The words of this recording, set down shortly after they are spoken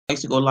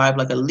to go live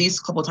like at least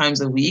a couple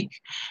times a week.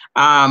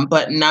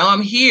 But now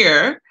I'm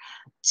here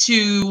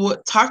to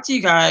talk to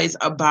you guys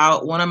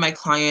about one of my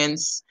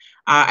clients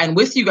and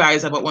with you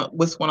guys about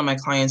with one of my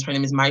clients. Her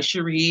name is Mai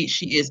Cherie.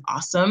 She is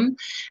awesome.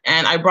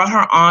 And I brought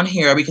her on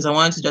here because I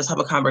wanted to just have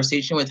a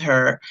conversation with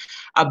her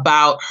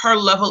about her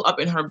level up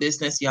in her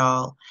business,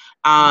 y'all.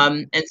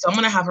 And so I'm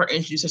going to have her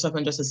introduce herself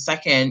in just a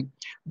second.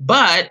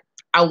 But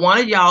I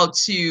wanted y'all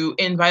to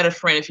invite a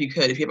friend if you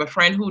could. If you have a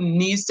friend who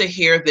needs to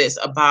hear this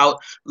about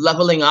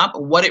leveling up,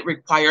 what it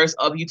requires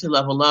of you to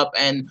level up,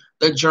 and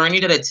the journey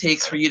that it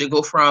takes for you to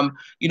go from,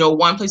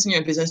 one place in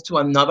your business to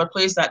another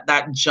place,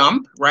 that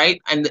jump,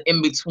 right? And the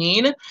in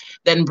between,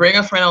 then bring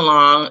a friend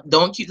along.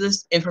 Don't keep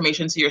this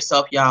information to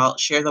yourself, y'all.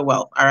 Share the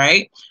wealth, all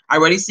right? I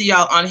already see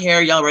y'all on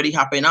here. Y'all already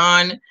hopping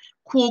on.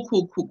 Cool,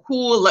 cool, cool,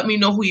 cool. Let me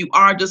know who you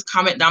are. Just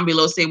comment down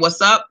below. Say,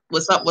 what's up?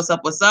 What's up? What's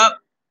up? What's up?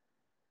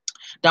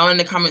 Down in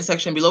the comment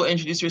section below,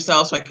 introduce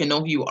yourself so I can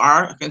know who you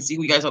are. I can see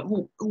who you guys are,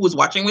 who is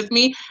watching with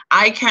me.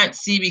 I can't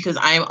see because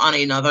I am on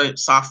another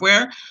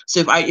software.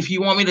 So if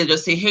you want me to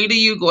just say hey to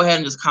you, go ahead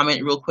and just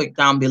comment real quick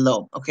down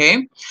below.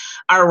 Okay.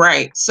 All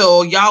right.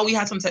 So y'all, we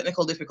had some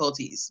technical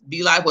difficulties.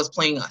 BeLive was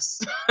playing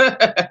us.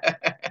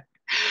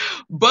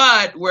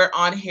 But we're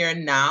on here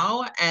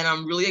now, and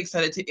I'm really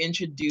excited to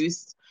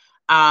introduce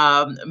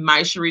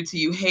Mai Cherie to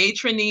you. Hey,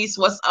 Trinice,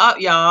 what's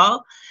up,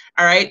 y'all?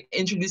 All right,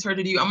 introduce her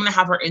to you. I'm going to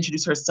have her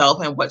introduce herself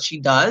and what she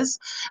does.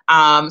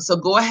 So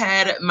go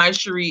ahead, Mai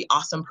Cherie,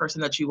 awesome person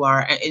that you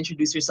are, and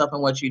introduce yourself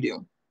and what you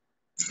do.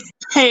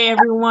 Hey,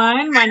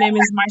 everyone. My name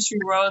is Mai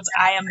Cherie Rhodes.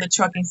 I am the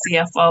trucking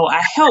CFO.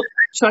 I help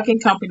trucking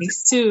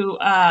companies to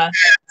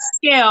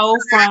scale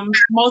from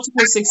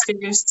multiple six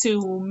figures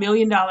to $1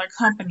 million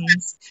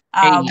companies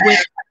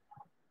with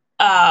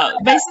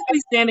basically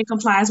staying in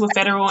compliance with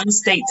federal and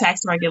state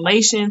tax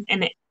regulations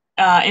and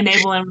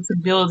enabling them to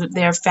build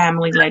their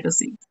family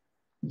legacy.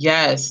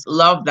 Yes,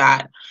 love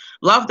that.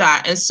 Love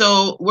that. And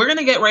so we're going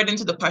to get right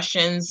into the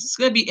questions. It's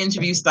going to be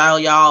interview style,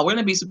 y'all. We're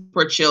going to be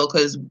super chill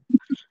because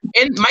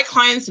my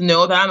clients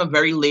know that I'm a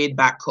very laid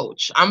back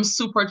coach. I'm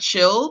super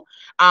chill.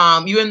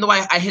 Even though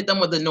I hit them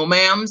with the no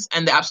ma'ams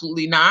and the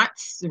absolutely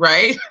nots,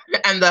 right?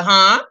 And the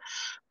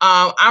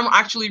I'm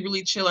actually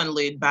really chill and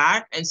laid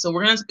back. And so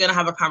we're gonna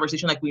have a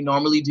conversation like we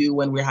normally do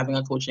when we're having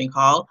a coaching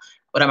call,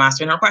 but I'm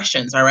asking her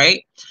questions, all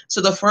right?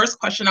 So the first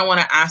question I want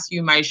to ask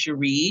you, Mai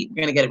Cherie,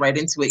 we're gonna get right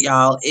into it,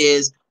 y'all,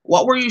 is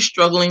what were you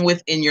struggling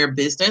with in your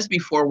business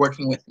before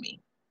working with me?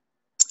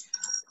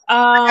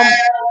 I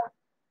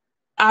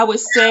would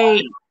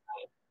say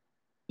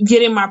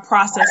getting my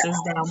processes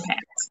down pat.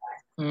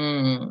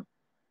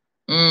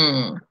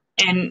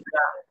 And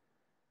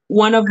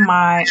one of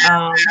my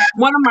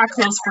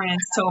close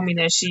friends told me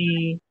that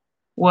she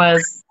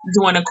was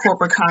doing a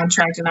corporate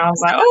contract, and I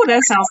was like, oh,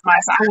 that sounds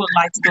nice. I would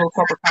like to do a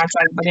corporate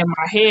contract. But in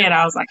my head,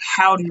 I was like,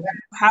 how do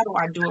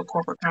I do a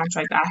corporate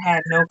contract? I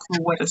had no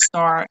clue where to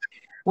start,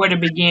 where to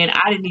begin.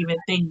 I didn't even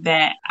think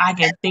that I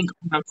can think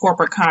on a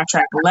corporate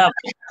contract level.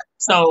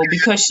 So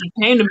because she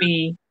came to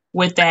me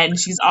with that, and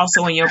she's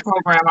also in your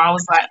program, I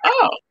was like,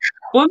 oh,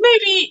 well,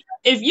 maybe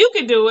if you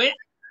could do it,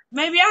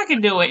 maybe I can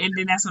do it. And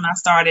then that's when I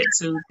started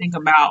to think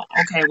about,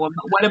 okay, well,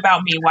 what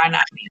about me? Why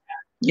not me?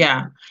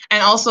 Yeah.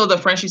 And also the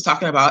friend she's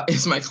talking about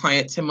is my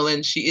client,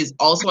 Timberland. She is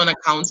also an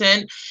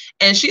accountant,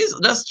 and she's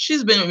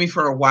been with me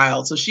for a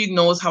while. So she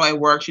knows how I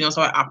work. She knows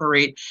how I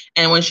operate.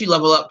 And when she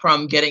leveled up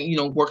from getting,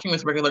 working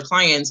with regular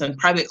clients and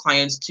private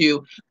clients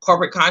to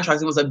corporate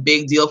contracts, it was a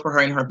big deal for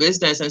her in her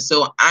business. And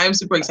so I'm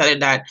super excited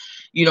that,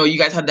 you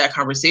guys had that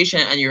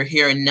conversation and you're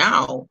here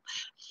now.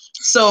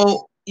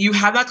 So you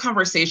have that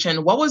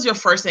conversation. What was your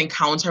first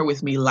encounter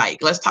with me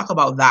like? Let's talk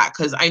about that.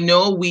 Because I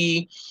know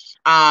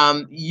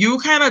you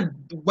kind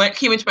of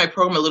came into my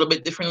program a little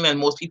bit differently than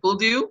most people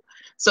do.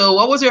 So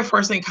what was your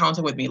first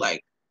encounter with me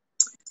like?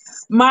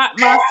 My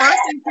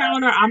first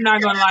encounter, I'm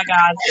not gonna lie,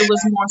 guys, it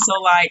was more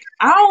so like,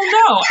 I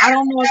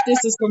don't know if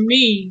this is for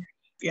me.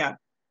 Yeah.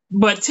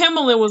 But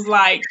Timberland was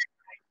like,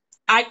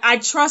 I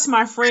trust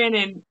my friend,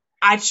 and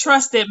I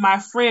trust that my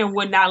friend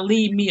would not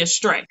lead me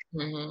astray.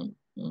 Mm-hmm.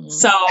 Mm-hmm.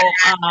 So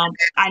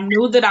I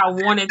knew that I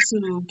wanted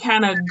to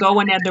kind of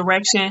go in that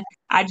direction.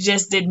 I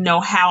just didn't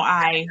know how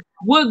I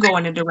would go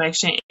in the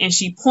direction. And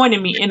she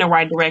pointed me in the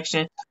right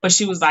direction. But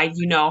she was like,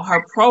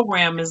 her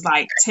program is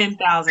like $10,000.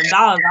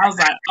 I was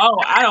like, oh,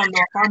 I don't know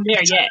if I'm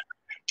there yet.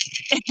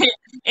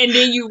 And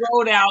then you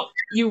rolled out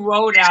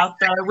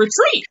the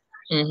retreat.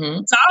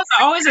 Mm-hmm. So I was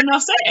like, oh, it's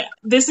enough said.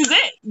 This is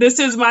it. This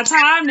is my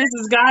time. This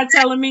is God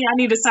telling me I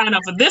need to sign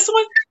up for this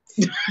one.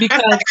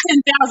 Because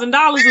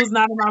 $10,000 was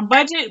not in my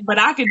budget, but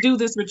I could do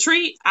this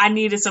retreat. I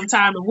needed some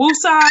time to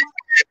woosah.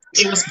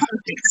 It was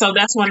perfect. So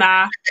that's when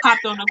I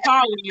hopped on a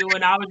call with you,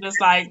 and I was just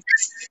like,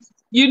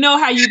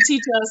 how you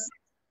teach us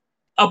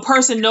a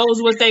person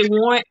knows what they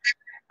want.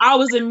 I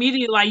was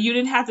immediately like, you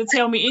didn't have to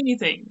tell me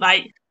anything.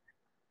 Like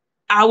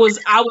I was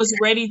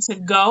ready to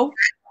go.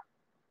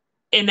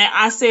 And that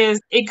I said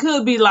it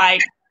could be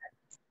like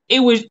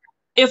it was.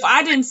 If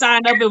I didn't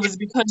sign up, it was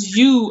because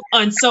you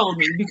unsold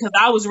me, because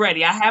I was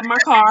ready. I had my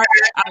card.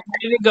 I was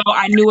ready to go.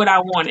 I knew what I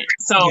wanted.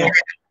 So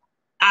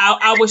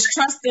I was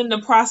trusting the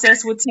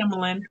process with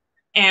Timberland.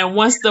 And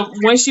once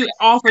you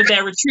offered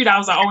that retreat, I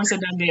was like, oh, it's a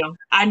done deal.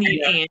 I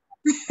need Ann.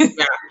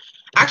 Yeah.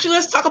 Actually,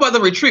 let's talk about the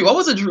retreat. What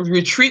was the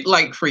retreat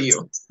like for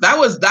you?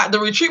 The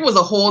retreat was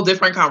a whole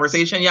different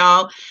conversation,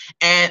 y'all.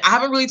 And I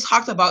haven't really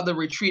talked about the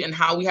retreat and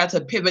how we had to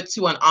pivot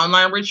to an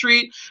online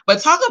retreat.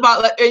 But talk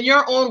about, like, in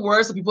your own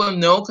words, so people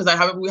know, because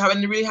we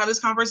haven't really had this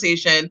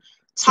conversation.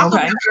 Talk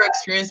about your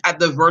experience at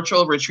the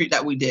virtual retreat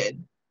that we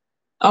did.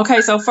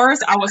 Okay, so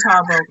first I was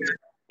heartbroken.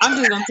 I'm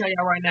just gonna tell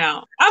y'all right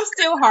now, I'm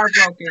still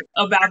heartbroken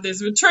about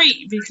this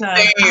retreat because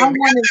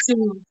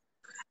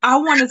I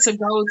wanted to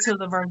go to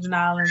the Virgin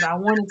Islands. I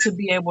wanted to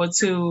be able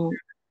to,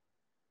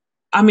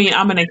 I'm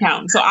an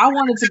accountant, so I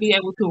wanted to be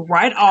able to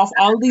write off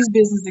all of these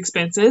business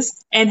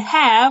expenses and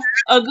have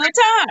a good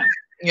time.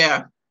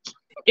 Yeah.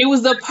 It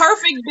was the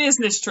perfect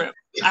business trip.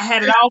 I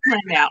had it all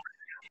planned out.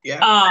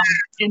 Yeah.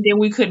 And then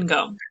we couldn't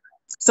go.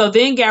 So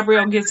then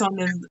Gabrielle gets on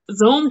this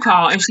Zoom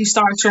call and she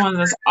starts showing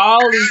us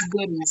all these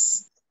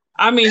goodies.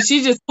 I mean,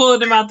 she just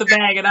pulled them out the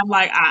bag and I'm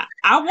like, I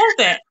want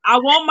that. I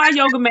want my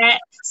yoga mat.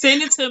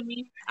 Send it to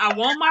me. I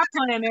want my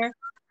planner.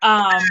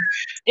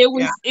 It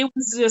was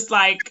just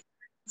like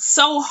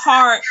so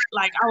hard.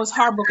 Like I was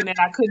heartbroken that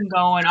I couldn't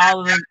go and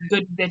all of the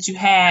good that you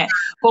had.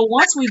 But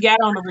once we got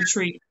on the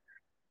retreat,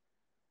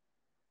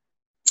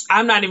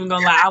 I'm not even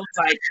gonna lie. I was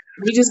like,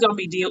 we just gonna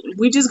be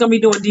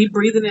doing deep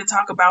breathing and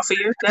talk about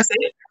fear. That's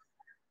it.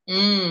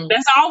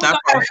 That's all we're gonna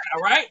talk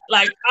about, right?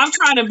 Like I'm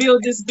trying to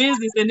build this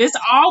business, and this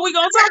all we're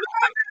gonna talk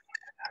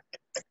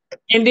about.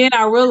 And then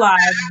I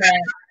realized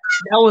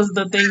that was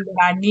the thing that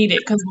I needed,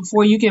 because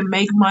before you can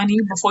make money,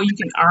 before you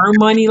can earn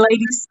money,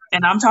 ladies,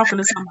 and I'm talking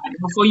to somebody,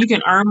 before you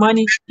can earn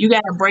money, you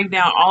got to break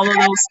down all of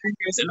those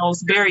fears and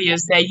those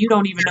barriers that you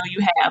don't even know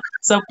you have.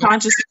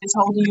 Subconsciously is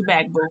holding you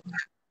back, boo,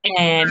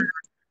 and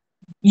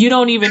you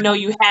don't even know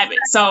you have it.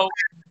 So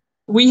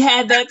we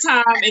had that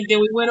time, and then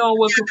we went on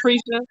with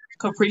Capricia.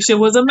 Capricia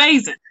was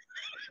amazing.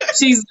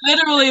 She's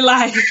literally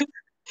like,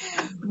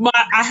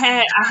 I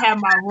had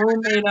my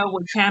room made up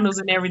with candles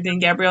and everything.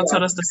 Gabrielle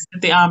told us to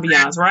set the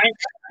ambiance, right?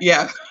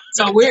 Yeah.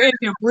 So we're in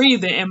here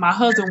breathing, and my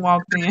husband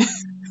walked in.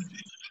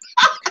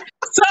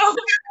 So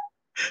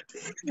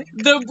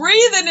the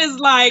breathing is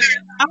like,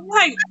 I'm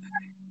like,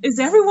 is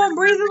everyone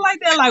breathing like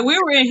that? Like we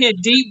were in here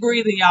deep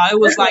breathing, y'all. It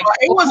was like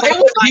it was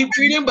deep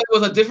breathing, but it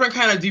was a different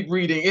kind of deep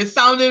breathing. It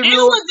sounded real.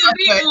 It was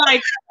deep,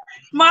 like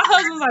my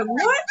husband's like,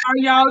 what are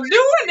y'all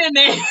doing in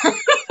there?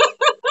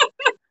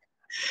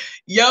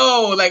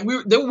 Yo, like we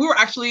were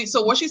actually,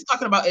 so what she's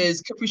talking about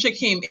is Capricia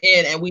came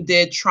in and we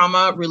did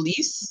trauma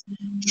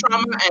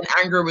and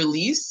anger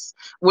release,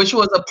 which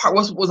was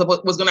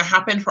was going to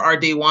happen for our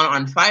day one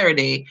on Fire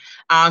Day.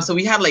 So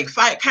we had like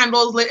 5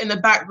 candles lit in the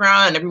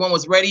background and everyone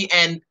was ready.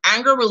 And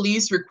anger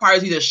release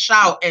requires you to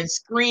shout and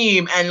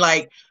scream and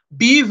like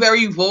be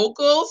very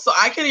vocal. So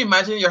I can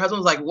imagine your husband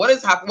was like, what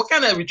is happening? What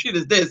kind of retreat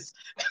is this?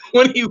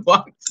 When he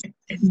walked in.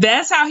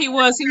 That's how he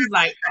was. He was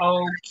like,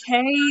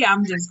 okay,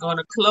 I'm just going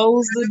to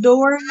close the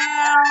door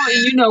now.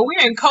 And you know,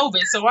 we're in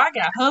COVID, so I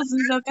got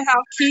husbands at the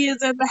house,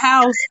 kids at the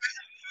house.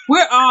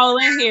 We're all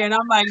in here. And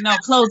I'm like, no,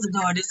 close the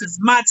door. This is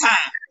my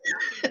time.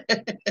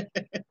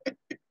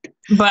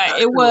 But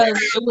it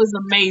was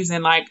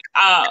amazing. Like,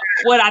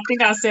 what I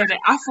think I said,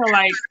 I feel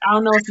like, I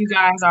don't know if you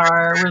guys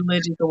are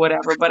religious or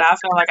whatever, but I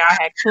felt like I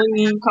had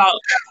clean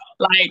called,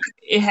 like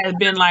it had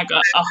been like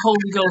a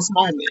Holy Ghost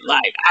moment.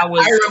 Like I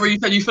remember you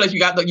said you feel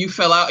like you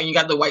fell out and you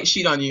got the white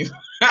sheet on you.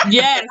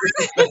 Yes.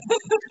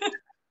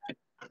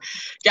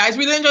 Guys,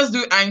 we didn't just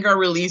do anger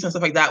release and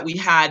stuff like that. We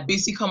had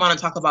BC come on and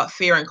talk about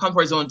fear and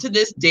comfort zone. To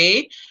this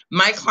day,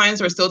 my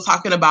clients are still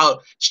talking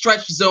about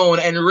stretch zone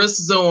and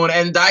risk zone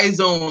and die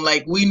zone.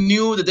 Like we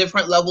knew the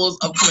different levels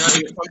of coming out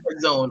of your comfort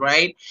zone,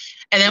 right?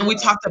 And then we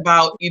talked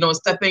about,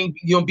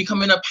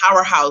 becoming a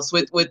powerhouse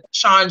with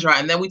Chandra.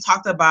 And then we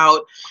talked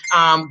about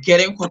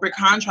getting corporate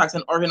contracts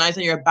and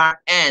organizing your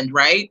back end,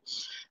 right?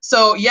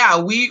 So yeah,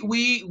 we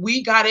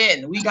got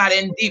in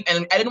deep,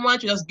 and I didn't want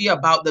it to just be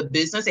about the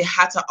business. It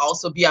had to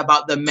also be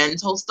about the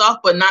mental stuff,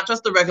 but not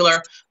just the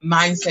regular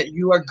mindset.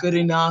 You are good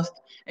enough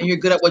and you're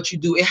good at what you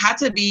do. It had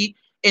to be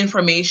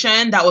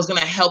information that was going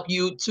to help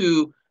you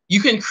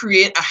can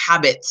create a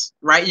habit,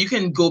 right? You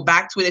can go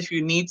back to it if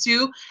you need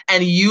to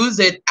and use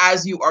it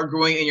as you are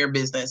growing in your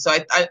business. So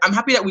I'm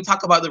happy that we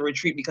talk about the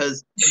retreat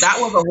because that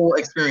was a whole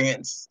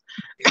experience.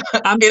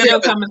 I'm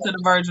still coming to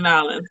the Virgin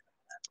Islands.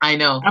 I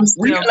know. I'm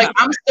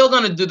still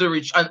gonna do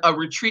a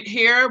retreat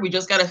here. We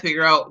just gotta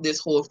figure out this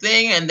whole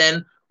thing, and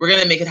then we're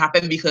gonna make it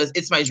happen because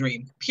it's my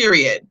dream.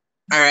 Period.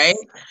 All right.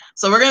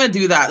 So we're gonna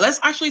do that.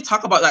 Let's actually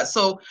talk about that.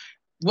 So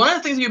one of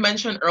the things you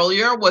mentioned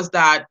earlier was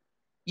that,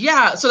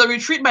 yeah. So the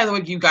retreat, by the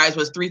way, you guys,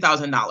 was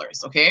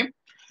 $3,000. Okay.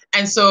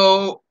 And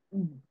so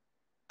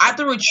at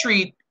the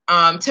retreat,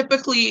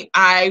 typically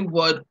I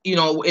would,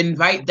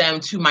 invite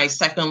them to my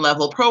second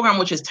level program,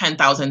 which is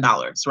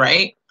 $10,000,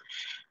 right?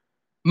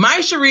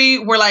 My Cherie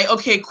were like,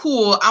 okay,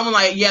 cool. I'm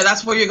like, yeah,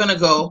 that's where you're going to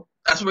go.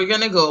 That's where you're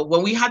going to go.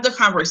 When we had the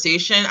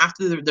conversation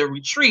after the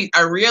retreat,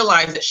 I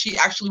realized that she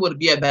actually would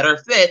be a better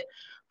fit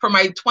for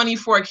my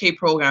 24K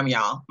program,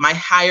 y'all, my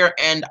higher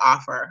end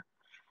offer.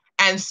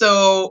 And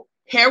so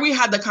here we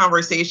had the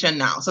conversation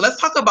now. So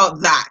let's talk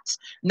about that.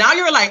 Now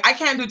you're like, I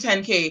can't do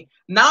 10K.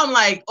 Now I'm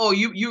like, oh,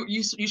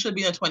 you should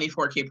be in a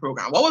 24K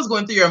program. What was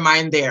going through your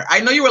mind there?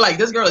 I know you were like,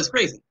 this girl is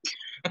crazy.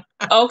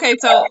 Okay,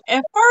 so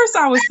at first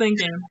I was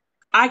thinking,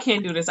 I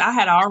can't do this. I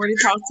had already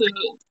talked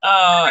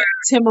to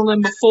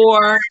Timberland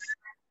before.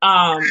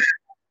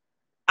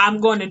 I'm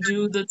going to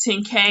do the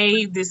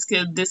 10K.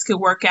 This could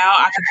work out.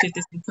 I could fit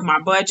this into my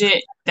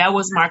budget. That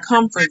was my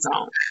comfort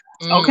zone.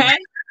 Okay?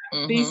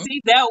 BC,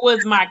 that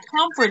was my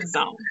comfort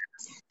zone.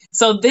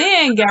 So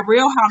then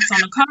Gabrielle hops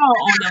on the call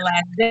on the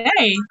last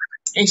day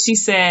and she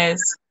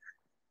says,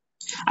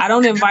 I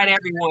don't invite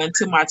everyone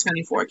to my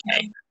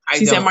 24K.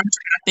 She said, I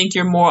think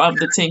you're more of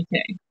the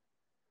 10K.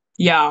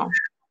 Y'all,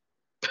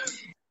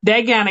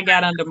 that kind of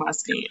got under my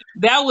skin.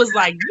 That was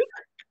like,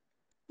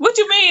 what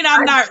you mean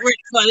I'm not ready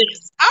for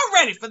this? I'm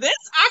ready for this.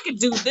 I can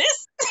do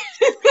this.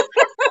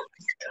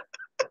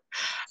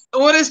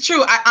 What is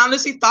true? I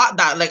honestly thought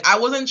that. Like,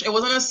 it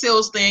wasn't a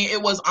sales thing.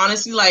 It was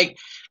honestly like,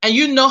 and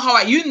you know how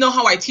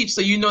I teach,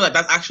 so you know that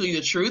that's actually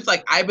the truth.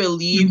 Like, I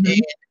believe in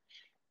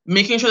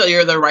making sure that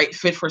you're the right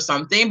fit for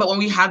something. But when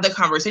we had the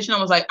conversation,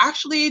 I was like,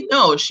 actually,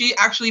 no, she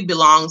actually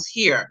belongs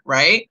here,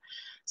 right?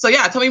 So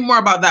yeah, tell me more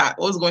about that.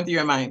 What was going through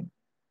your mind?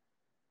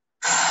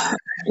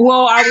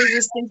 Well, I was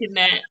just thinking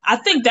that I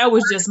think that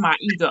was just my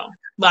ego.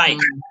 Like,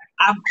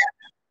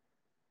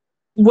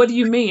 what do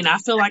you mean? I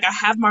feel like I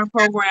have my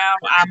program.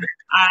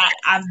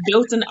 I've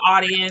built an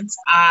audience.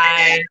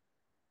 I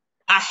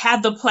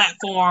have the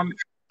platform.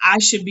 I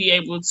should be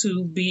able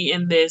to be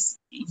in this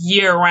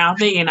year-round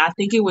thing. And I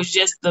think it was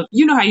just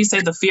you know how you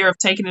say the fear of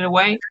taking it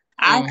away?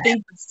 I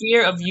think the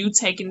fear of you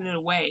taking it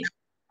away.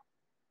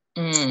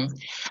 And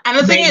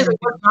the thing is, it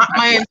was not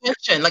my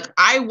intention. Like,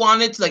 I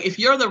wanted to, like, if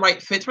you're the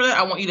right fit for that,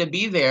 I want you to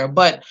be there.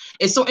 But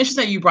it's so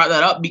interesting that you brought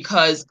that up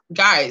because,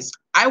 guys,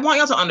 I want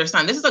y'all to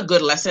understand, this is a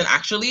good lesson,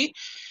 actually.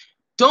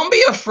 Don't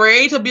be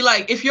afraid to be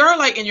like, if you're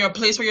like in your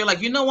place where you're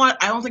like, you know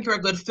what, I don't think you're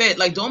a good fit.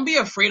 Like, don't be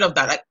afraid of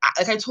that. Like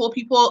I told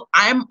people,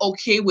 I'm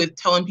okay with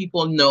telling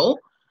people no.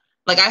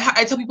 Like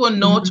I tell people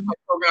no to my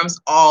programs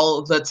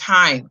all the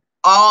time,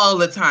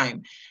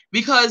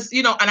 because,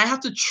 you know, and I have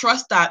to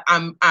trust that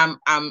I'm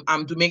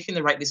making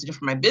the right decision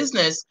for my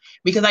business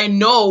because I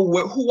know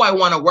who I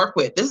want to work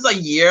with. This is a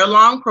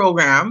year-long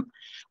program.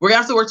 We're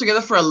gonna have to work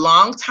together for a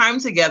long time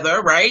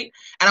together, right?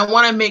 And I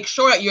want to make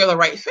sure that you're the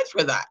right fit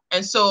for that.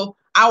 And so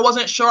I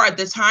wasn't sure at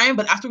the time,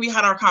 but after we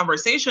had our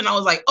conversation, I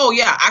was like, oh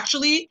yeah,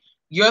 actually,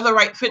 you're the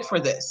right fit for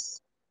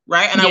this,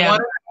 right? And I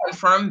wanted to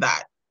confirm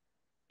that.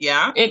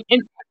 Yeah.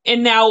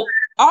 And now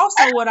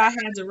also what I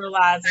had to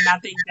realize, and I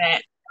think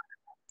that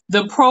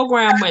the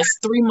program was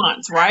 3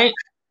 months, right?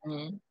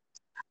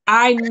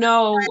 I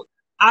know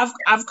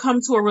I've come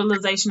to a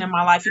realization in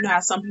my life. You know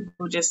how some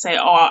people just say,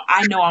 oh,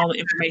 I know all the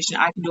information.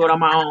 I can do it on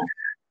my own.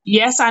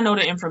 Yes, I know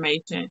the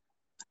information,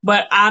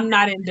 but I'm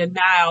not in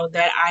denial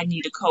that I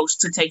need a coach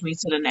to take me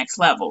to the next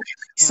level.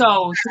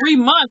 So 3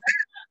 months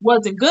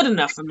wasn't good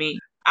enough for me.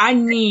 I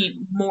need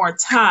more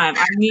time.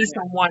 I need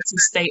someone to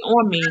stay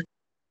on me.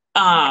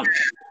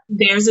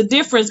 There's a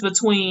difference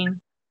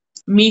between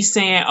me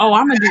saying, oh,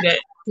 I'm going to do that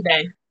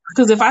today.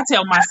 Because if I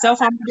tell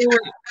myself I'm going to do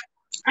it,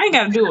 I ain't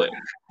got to do it.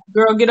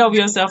 Girl, get over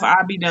yourself.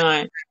 I'll be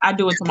done. I'll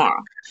do it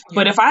tomorrow.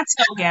 But if I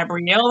tell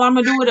Gabrielle I'm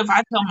going to do it, if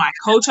I tell my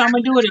coach I'm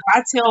going to do it, if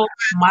I tell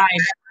my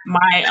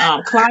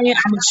client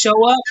I'm going to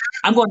show up,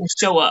 I'm going to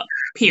show up,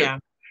 period.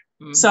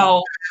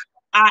 So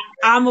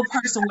I'm a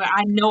person where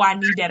I know I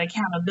need that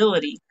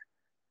accountability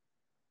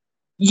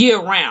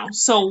year round.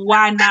 So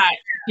why not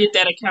get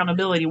that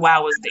accountability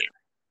while I was there?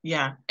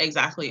 Yeah,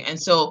 exactly.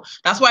 And so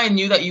that's why I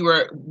knew that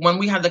when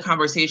we had the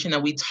conversation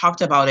and we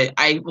talked about it,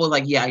 I was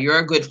like, yeah, you're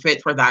a good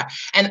fit for that.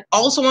 And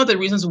also one of the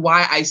reasons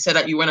why I said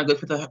that you weren't a good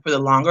fit for the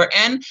longer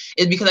end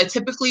is because I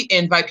typically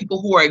invite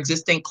people who are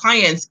existing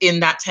clients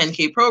in that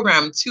 10K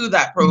program to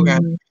that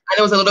program. And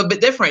it was a little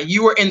bit different.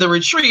 You were in the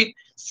retreat,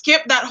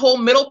 skipped that whole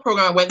middle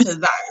program and went to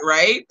that,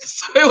 right?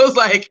 So it was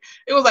like,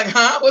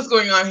 huh, what's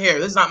going on here?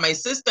 This is not my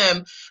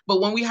system.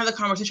 But when we had the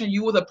conversation,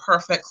 you were the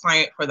perfect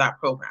client for that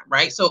program,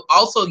 right? So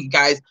also, you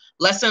guys,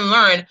 lesson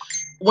learned,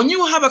 when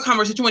you have a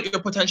conversation with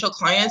your potential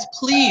clients,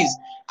 please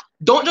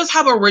don't just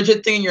have a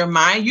rigid thing in your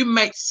mind. You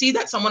might see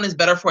that someone is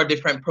better for a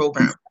different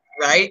program,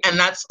 right? And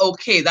that's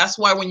okay. That's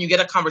why when you get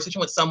a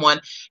conversation with someone,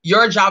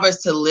 your job is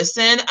to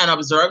listen and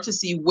observe to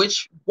see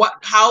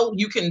how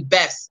you can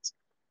best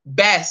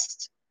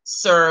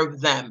serve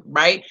them,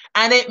 right?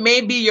 And it may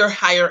be your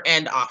higher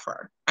end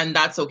offer, and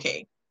that's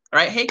okay. All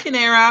right. Hey,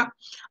 Kinera.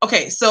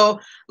 Okay, so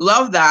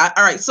love that.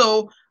 All right,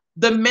 so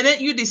the minute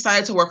you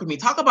decided to work with me,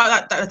 talk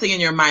about that thing in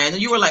your mind.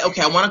 And you were like,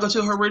 okay, I want to go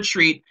to her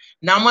retreat.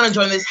 Now I'm going to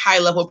join this high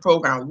level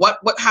program. What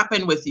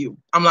happened with you?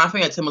 I'm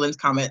laughing at Timberland's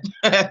comment.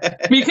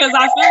 Because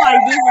I feel like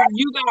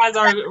you guys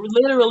are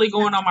literally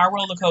going on my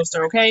roller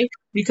coaster, okay?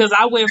 Because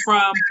I went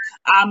from,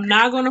 I'm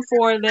not going to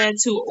afford that,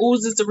 to, ooh,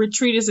 this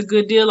retreat is a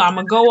good deal. I'm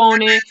going to go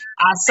on it.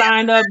 I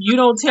signed up. You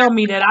don't tell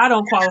me that I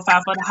don't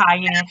qualify for the high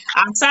end.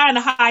 I signed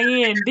the high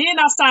end. Then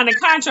I signed a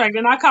contract,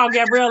 and I called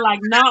Gabrielle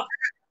like, no.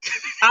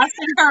 I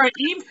sent her an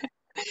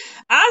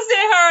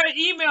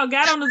email,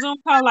 got on the Zoom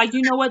call like,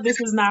 you know what? This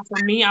is not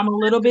for me. I'm a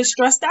little bit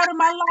stressed out in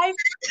my life.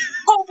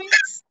 COVID,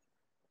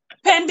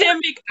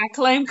 pandemic. I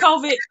claim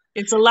COVID.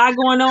 It's a lot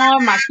going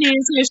on. My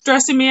kids here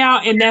stressing me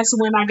out. And that's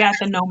when I got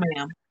the no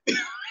ma'am. She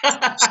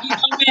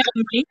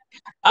no me.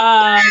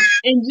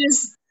 And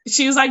just,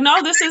 she was like,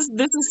 no, this is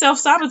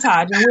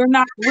self-sabotage. And we're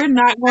not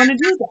going to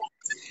do that.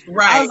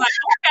 Right. I was like,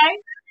 okay.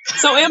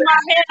 So in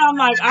my head, I'm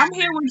like, I'm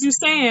hearing what you're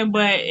saying,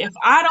 but if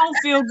I don't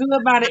feel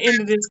good by the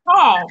end of this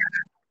call,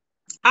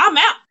 I'm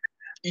out.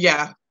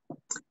 Yeah.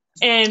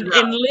 And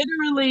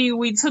literally,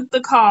 we took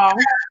the call,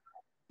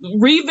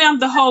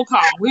 revamped the whole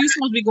call. We were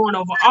supposed to be going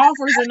over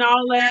offers and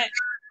all that.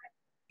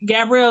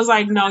 Gabrielle's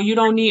like, no, you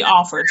don't need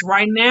offers.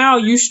 Right now,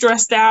 you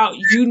stressed out.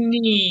 You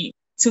need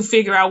to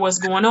figure out what's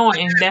going on.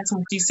 And that's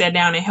when she sat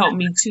down and helped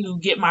me to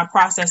get my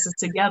processes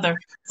together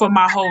for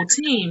my whole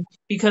team,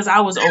 because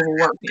I was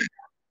overworking.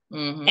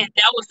 Mm-hmm. And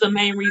that was the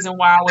main reason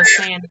why I was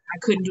saying that I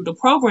couldn't do the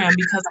program,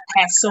 because I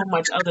had so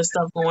much other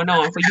stuff going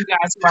on. For you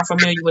guys who are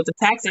familiar with the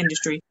tax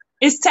industry,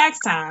 it's tax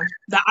time.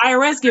 The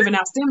IRS giving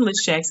out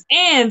stimulus checks,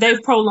 and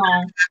they've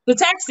prolonged the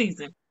tax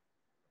season.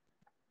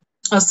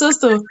 A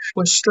sister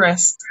was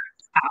stressed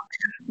out.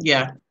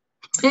 Yeah.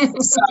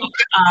 So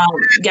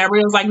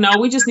Gabrielle's like, no,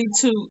 we just need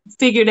to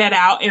figure that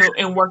out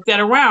and work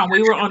that around.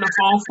 We were on the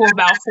phone for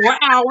about 4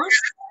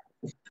 hours.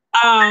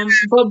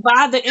 But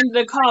by the end of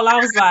the call, I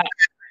was like,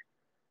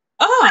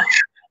 oh,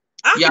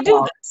 I can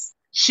do this.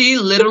 She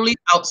literally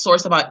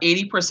outsourced about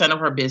 80% of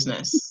her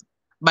business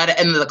by the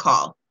end of the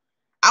call.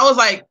 I was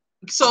like,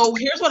 so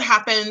here's what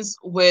happens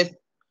with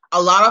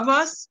a lot of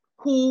us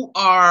who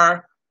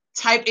are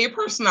type A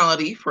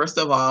personality. First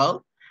of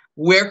all,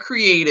 we're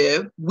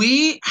creative.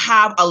 We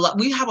have a lot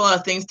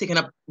of things taking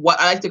up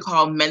what I like to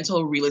call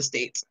mental real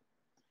estate,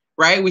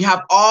 right? We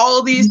have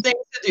all these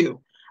things to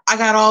do. I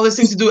got all these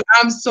things to do.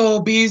 I'm so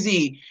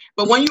busy.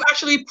 But when you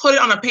actually put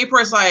it on a paper,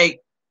 it's like,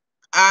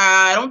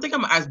 I don't think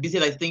I'm as busy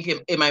as I think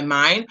in my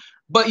mind,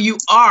 but you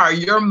are.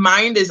 Your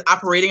mind is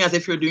operating as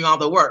if you're doing all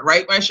the work,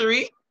 right, my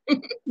Cherie?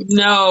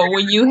 No,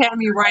 when you had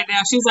me right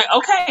now, she was like,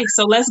 okay,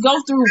 so let's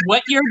go through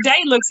what your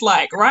day looks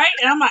like, right?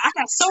 And I'm like, I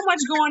got so much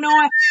going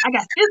on. I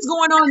got this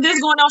going on, this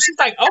going on. She's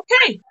like,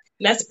 okay,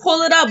 let's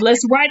pull it up.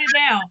 Let's write it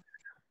down.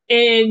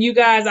 And you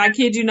guys, I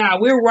kid you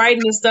not, we're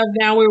writing this stuff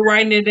down. We're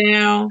writing it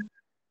down.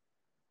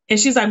 And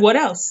she's like, what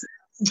else?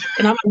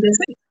 And I'm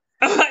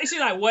like,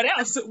 she's like, what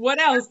else? What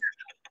else?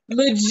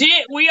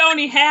 Legit, we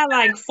only had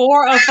like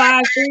 4 or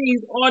 5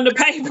 things on the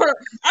paper.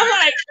 I'm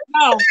like,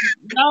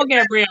 no,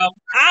 Gabrielle,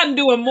 I'm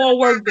doing more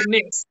work than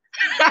this.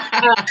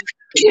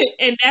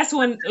 And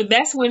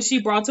that's when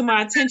she brought to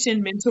my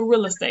attention mental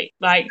real estate.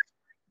 Like,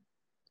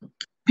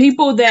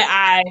 people that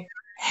I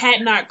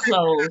had not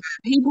closed,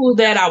 people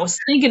that I was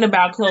thinking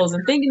about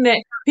closing, thinking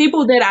that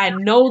people that I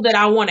know that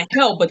I want to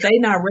help, but they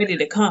not ready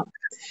to come.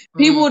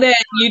 People that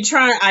you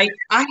try, I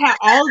had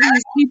all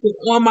these people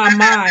on my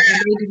mind,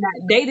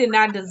 and they did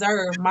not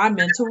deserve my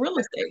mental real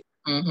estate.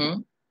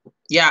 Mm-hmm.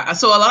 Yeah.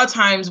 So a lot of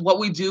times what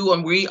we do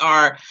when we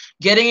are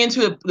getting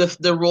into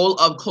the role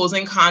of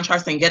closing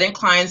contracts and getting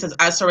clients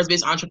as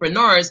service-based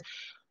entrepreneurs,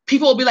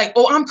 people will be like,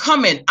 oh, I'm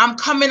coming.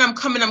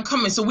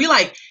 So we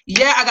like,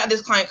 yeah, I got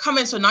this client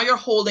coming. So now you're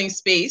holding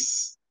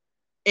space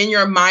in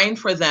your mind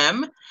for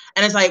them.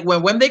 And it's like,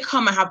 when they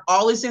come, I have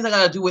all these things I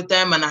got to do with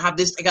them. And I got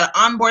to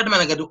onboard them.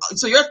 And I got to do.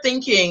 So you're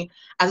thinking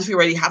as if you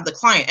already have the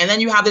client. And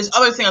then you have this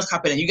other thing that's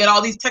happening. You get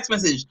all these text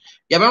messages.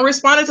 You haven't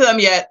responded to them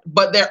yet,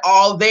 but they're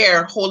all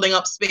there holding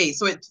up space.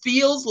 So it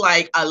feels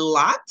like a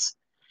lot.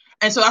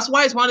 And so that's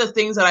why it's one of the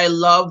things that I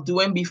love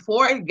doing.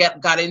 Before I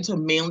got into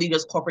mainly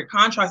just corporate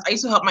contracts, I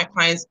used to help my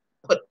clients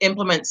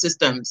implement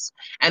systems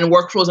and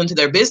workflows into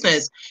their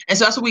business. And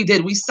so that's what we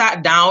did. We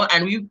sat down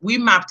and we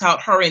mapped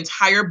out her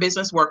entire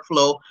business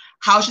workflow,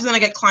 how she's going to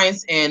get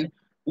clients in,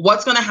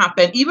 what's going to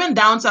happen, even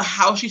down to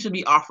how she should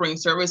be offering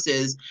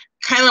services,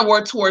 kind of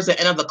worked towards the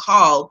end of the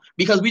call,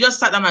 because we just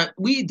sat down and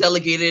we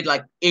delegated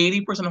like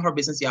 80% of her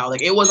business, y'all.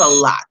 Like, it was a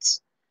lot.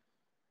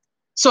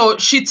 So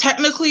she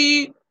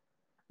technically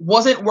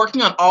wasn't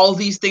working on all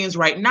these things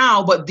right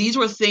now, but these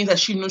were things that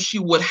she knew she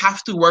would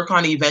have to work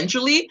on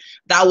eventually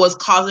that was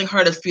causing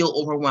her to feel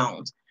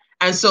overwhelmed.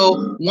 And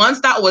so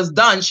once that was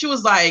done, she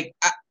was like,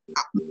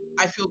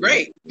 I feel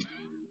great,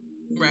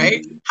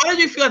 right? How did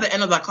you feel at the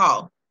end of that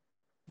call?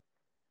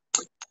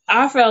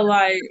 I felt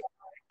like,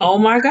 oh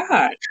my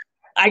God.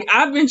 Like,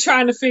 I've been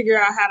trying to figure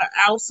out how to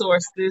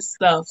outsource this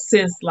stuff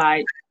since,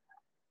 like,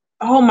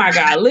 oh my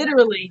God,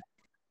 literally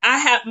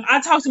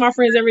I talk to my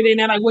friends every day, and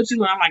they're like, "What you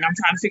doing?" I'm like, "I'm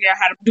trying to figure out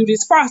how to do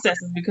these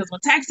processes, because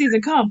when tax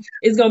season comes,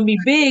 it's gonna be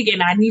big,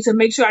 and I need to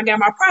make sure I got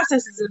my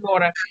processes in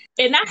order."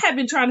 And I have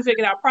been trying to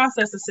figure out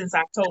processes since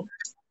October.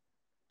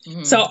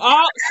 Mm-hmm. So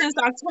since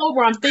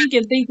October, I'm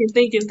thinking,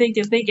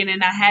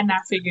 and I had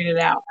not figured it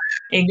out.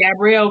 And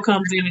Gabrielle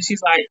comes in, and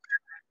she's like,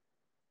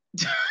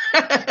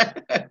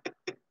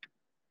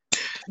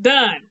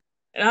 "Done."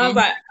 And I was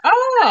like,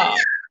 "Oh,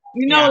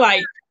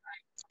 like."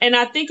 And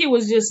I think it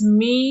was just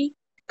me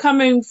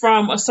coming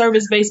from a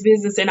service-based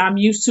business, and I'm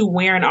used to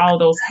wearing all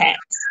those hats.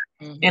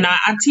 Mm-hmm. And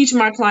I teach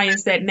my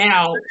clients that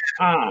now,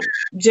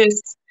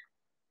 just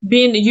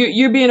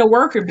you're being a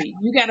worker bee.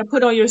 You got to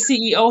put on your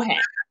CEO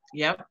hat.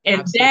 Yep.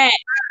 And absolutely.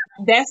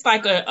 That's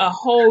like a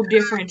whole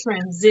different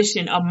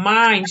transition, a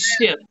mind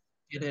shift.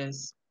 It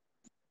is.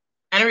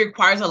 And it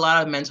requires a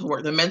lot of mental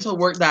work. The mental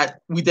work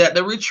that we did at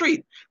the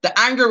retreat, the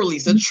anger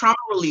release, the trauma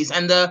release,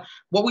 and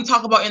what we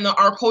talk about in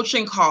our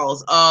coaching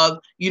calls of,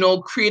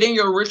 creating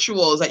your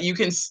rituals that you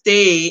can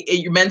stay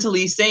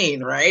mentally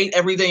sane, right?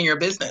 Every day in your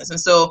business.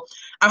 And so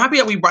I'm happy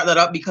that we brought that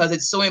up, because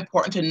it's so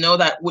important to know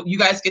that what you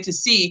guys get to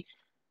see.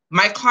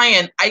 My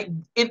client,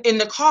 in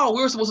the call,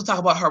 we were supposed to talk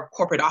about her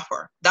corporate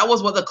offer. That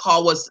was what the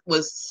call was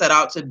set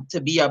out to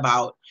be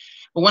about.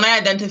 But when I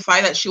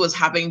identified that she was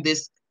having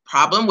this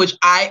problem, which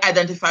I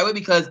identify with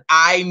because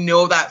I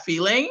know that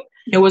feeling.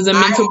 It was a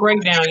mental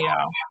breakdown,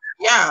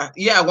 y'all.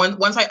 Yeah.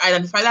 Once I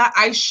identified that,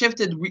 I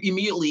shifted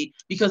immediately,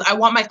 because I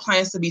want my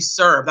clients to be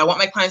served. I want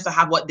my clients to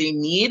have what they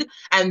need.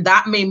 And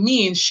that may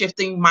mean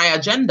shifting my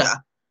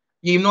agenda.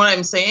 You know what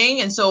I'm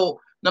saying? And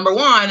so, number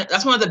one,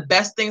 that's one of the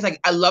best things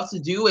I love to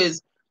do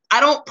is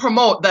I don't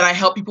promote that I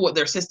help people with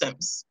their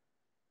systems.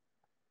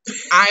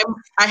 I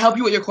help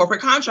you with your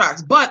corporate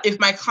contracts. But if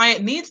my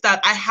client needs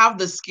that, I have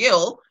the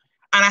skill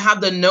and I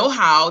have the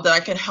know-how that I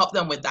can help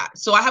them with that.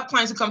 So I have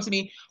clients who come to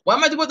me, what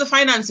am I doing with the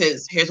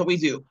finances? Here's what we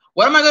do.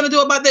 What am I going to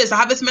do about this? I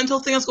have this mental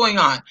thing that's going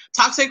on.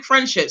 Toxic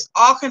friendships,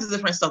 all kinds of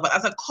different stuff. But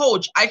as a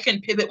coach, I can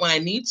pivot when I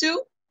need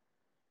to,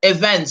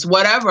 events,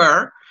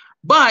 whatever.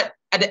 But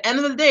at the end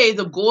of the day,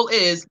 the goal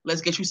is,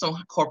 let's get you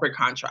some corporate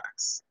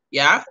contracts.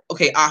 Yeah?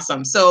 Okay,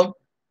 awesome. So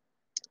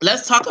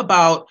let's talk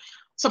about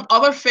some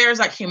other fears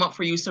that came up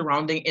for you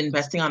surrounding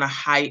investing on a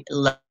high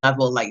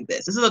level like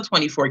this. This is a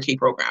 24K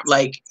program.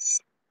 Like,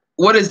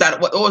 what is that?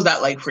 What was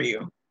that like for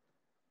you?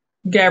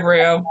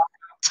 Gabrielle.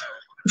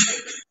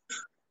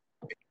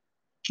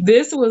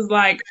 This was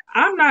like,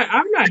 I'm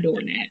not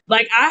doing that.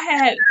 Like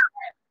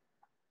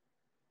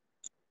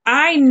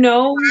I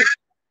know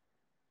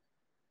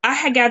I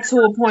had got to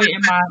a point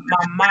in my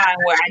mind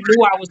where I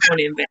knew I was going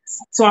to invest.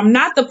 So I'm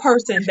not the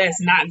person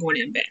that's not going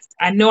to invest.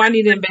 I know I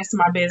need to invest in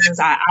my business.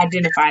 I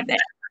identified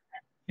that.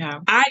 Yeah.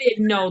 I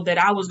didn't know that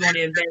I was going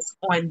to invest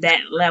on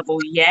that level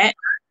yet.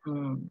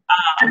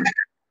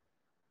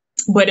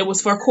 But it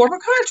was for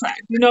corporate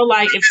contract.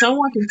 Like if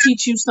someone can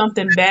teach you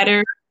something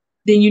better,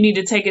 then you need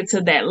to take it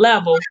to that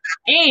level.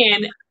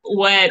 And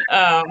what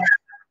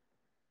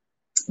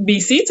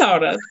BC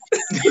taught us,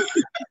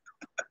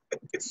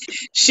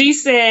 she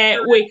said,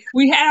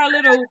 we had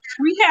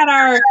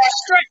our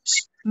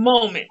stretch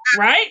moment,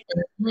 right?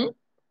 Mm-hmm.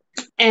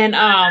 And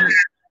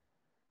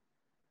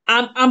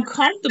I'm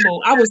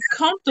comfortable. I was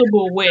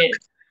comfortable with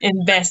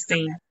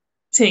investing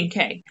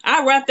 $10K.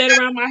 I wrapped that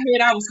around my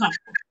head. I was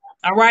comfortable.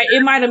 All right.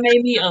 It might have made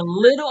me a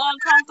little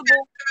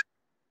uncomfortable.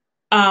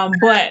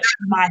 But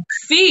my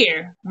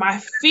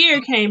fear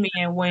came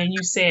in when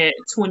you said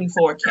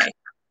 24K.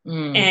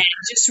 And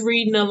just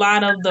reading a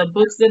lot of the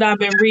books that I've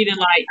been reading,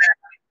 like,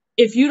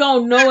 if you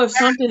don't know if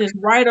something is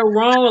right or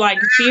wrong, like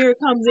fear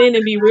comes in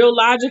and be real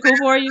logical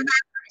for you.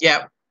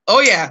 Yeah.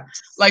 Oh yeah.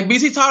 Like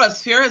BC taught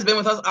us, fear has been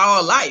with us all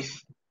our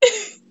life.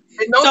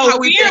 It knows how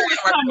we fear was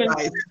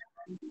coming.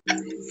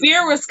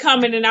 Fear was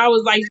coming, and I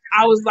was like,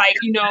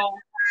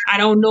 I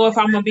don't know if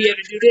I'm gonna be able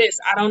to do this.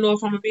 I don't know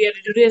if I'm gonna be able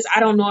to do this.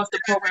 I don't know if the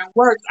program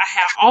works. I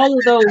had all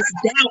of those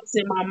doubts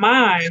in my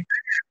mind.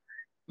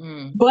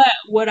 But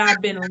what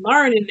I've been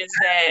learning is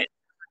that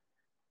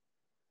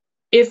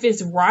if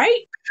it's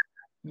right,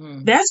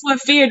 that's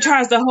what fear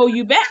tries to hold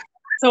you back.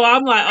 So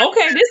I'm like,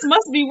 okay, this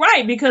must be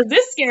right, because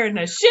this scaring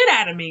the shit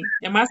out of me.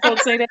 Am I supposed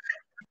to say that?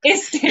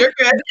 It's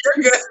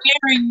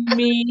scaring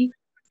me.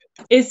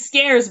 It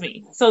scares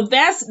me. So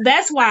that's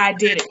why I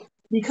did it,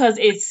 because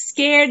it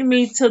scared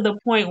me to the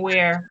point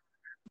where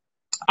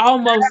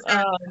almost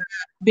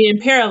being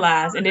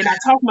paralyzed. And then I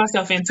talked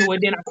myself into it.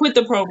 Then I quit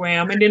the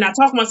program, and then I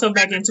talked myself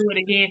back into it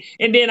again.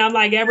 And then I'm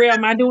like, Gabrielle,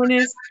 am I doing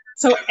this?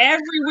 So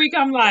every week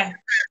I'm like,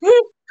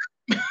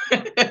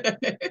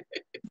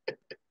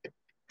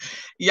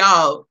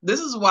 Y'all, this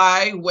is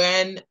why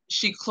when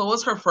she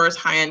closed her first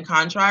high-end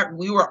contract,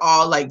 we were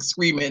all like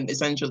screaming,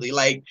 essentially.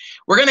 Like,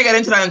 we're going to get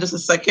into that in just a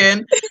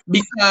second,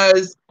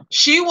 because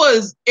she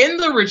was in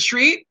the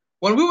retreat.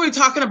 When we were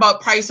talking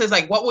about prices,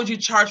 like what would you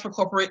charge for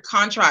corporate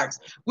contracts?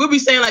 We'll be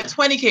saying like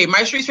 20K.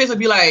 My street space would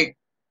be like,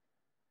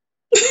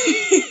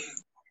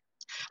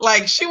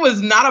 like she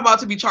was not about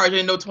to be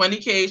charging no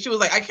 20K. She was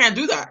like, I can't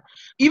do that.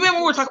 Even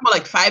when we were talking about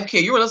like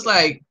 5K, you were just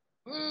like,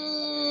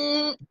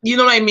 you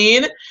know what I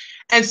mean?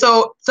 And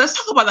so let's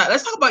talk about that.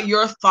 Let's talk about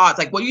your thoughts.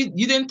 Like what you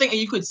didn't think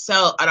you could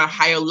sell at a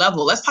higher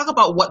level. Let's talk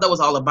about what that was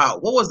all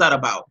about. What was that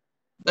about?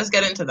 Let's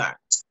get into that.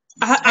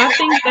 I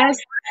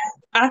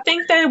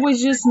think that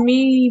was just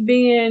me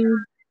being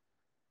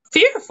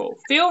fearful.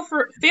 Feel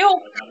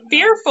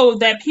fearful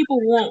that people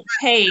won't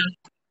pay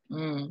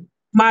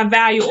my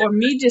value, or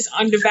me just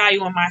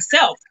undervaluing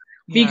myself.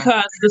 Yeah.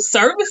 Because the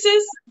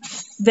services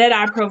that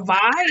I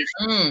provide,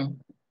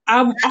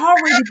 I'm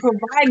already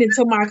providing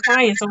to my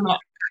clients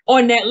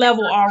on that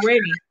level already.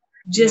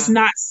 Just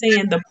not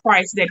saying the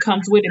price that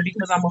comes with it,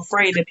 because I'm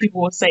afraid that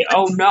people will say,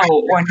 "Oh no,"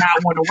 or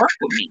not want to work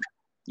with me.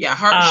 Yeah,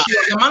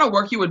 the amount of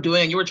work you were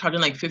doing, you were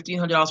charging like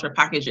 $1,500 for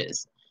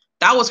packages.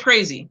 That was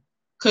crazy,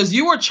 because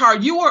you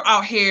were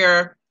out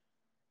here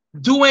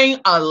doing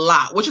a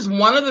lot, which is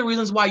one of the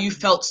reasons why you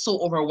felt so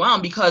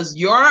overwhelmed, because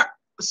your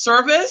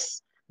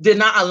service did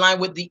not align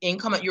with the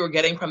income that you were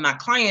getting from that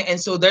client. And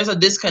so there's a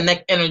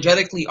disconnect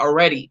energetically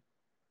already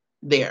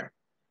there.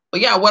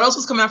 But yeah, what else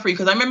was coming out for you?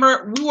 Because I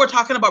remember we were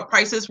talking about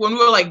prices when we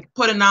were like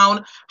putting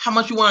down how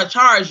much you want to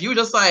charge. You were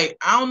just like,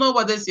 I don't know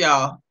about this,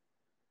 y'all.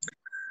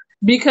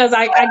 Because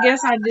I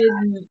guess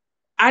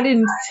I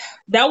didn't,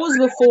 that was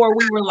before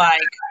we were like,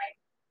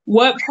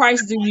 what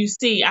price do you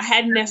see? I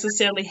hadn't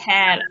necessarily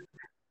had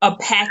a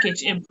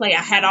package in play.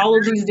 I had all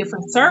of these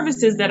different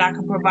services that I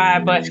could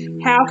provide, but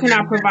how can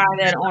I provide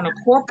that on a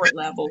corporate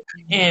level?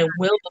 And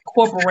will the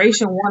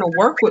corporation want to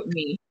work with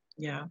me?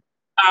 Yeah.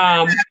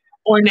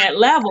 On that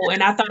level.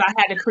 And I thought I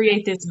had to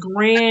create this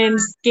grand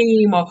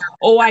scheme of,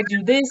 oh, I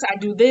do this,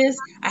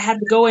 I have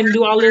to go and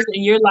do all this.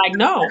 And you're like,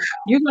 no,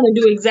 you're going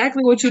to do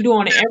exactly what you do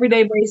on an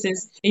everyday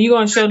basis, and you're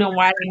going to show them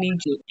why they need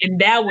you. And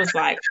that was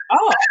like,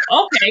 oh,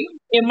 okay.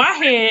 In my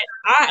head,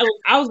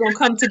 I was going to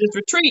come to this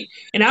retreat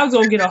and I was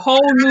going to get a whole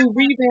new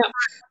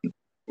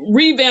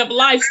revamp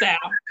lifestyle.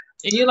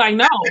 And you're like,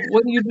 no,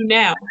 what do you do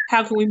now?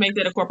 How can we make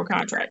that a corporate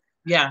contract?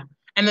 Yeah.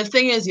 And the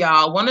thing is,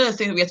 y'all, one of the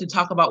things that we had to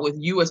talk about with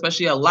you,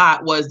 especially a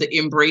lot, was the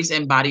embrace,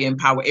 embody,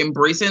 empower,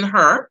 embracing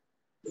her,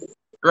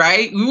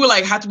 right? We were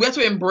like, we have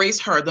to embrace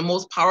her, the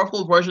most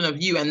powerful version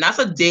of you. And that's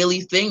a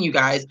daily thing, you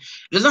guys. It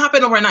doesn't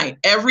happen overnight.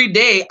 Every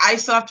day, I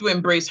still have to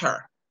embrace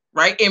her,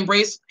 right?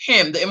 Embrace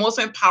him, the most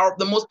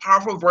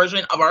powerful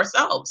version of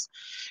ourselves,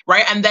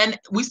 right? And then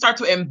we start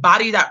to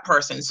embody that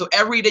person. So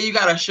every day you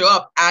got to show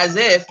up as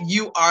if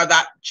you are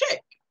that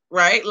chick,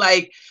 right?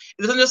 Like,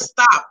 it doesn't just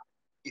stop.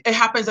 It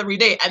happens every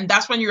day. And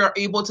that's when you're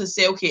able to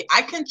say, okay,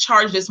 I can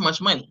charge this much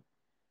money,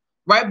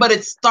 right? But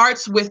it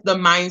starts with the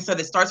mindset.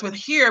 It starts with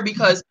here,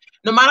 because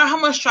no matter how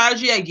much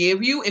strategy I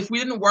gave you, if we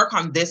didn't work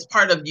on this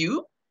part of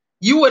you,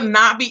 you would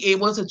not be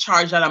able to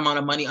charge that amount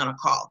of money on a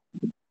call.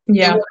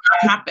 Yeah. It would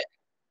not happen.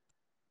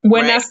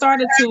 When I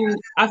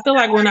feel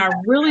like when I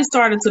really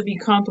started to be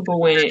comfortable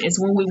with it is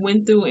when we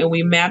went through and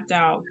we mapped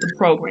out the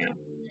program.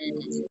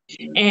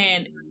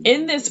 And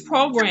in this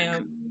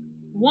program,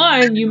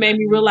 one, you made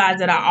me realize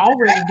that I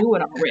already do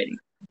it already.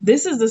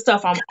 This is the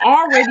stuff I'm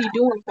already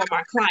doing for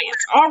my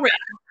clients already.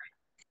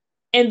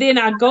 And then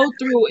I go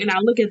through and I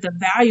look at the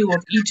value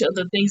of each of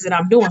the things that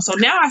I'm doing. So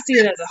now I see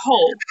it as a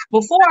whole.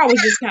 Before I was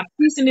just kind of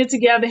piecing it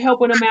together,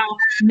 helping them out.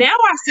 Now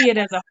I see it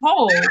as a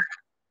whole.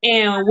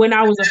 And when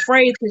I was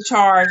afraid to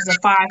charge the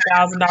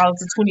 $5,000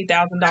 to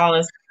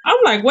 $20,000, I'm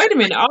like, wait a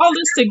minute, all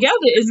this together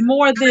is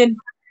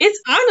it's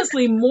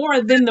honestly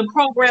more than the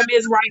program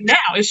is right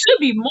now. It should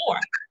be more.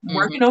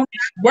 Working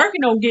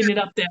on getting it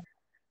up there.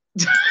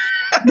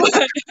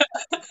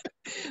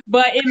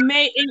 But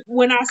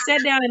when I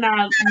sat down and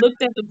I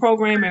looked at the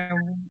program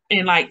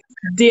and like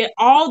did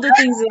all the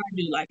things that I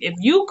do, like if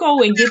you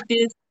go and get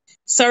this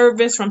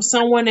service from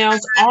someone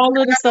else, all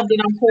of the stuff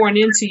that I'm pouring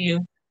into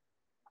you,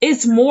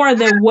 it's more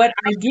than what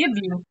I give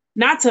you.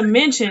 Not to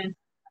mention,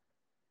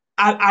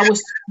 I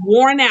was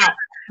worn out.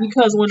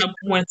 Because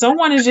when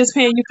someone is just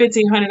paying you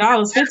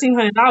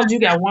 $1,500, you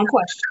got one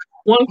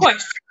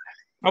question,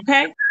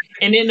 okay?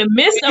 And in the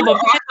midst of a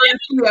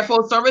pandemic,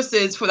 UFO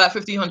services for that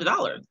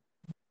 $1,500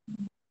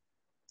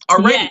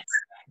 already. Yes.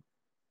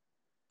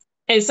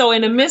 And so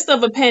in the midst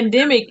of a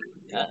pandemic,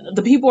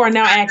 the people are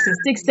now asking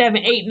 6, 7,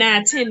 8,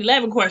 9, 10,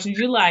 11 questions.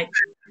 You're like,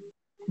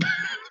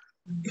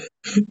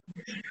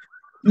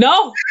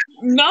 no,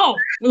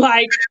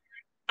 like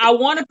I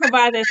want to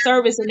provide that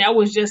service, and that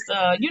was just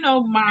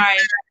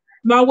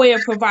my way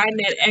of providing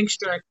that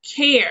extra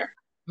care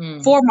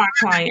for my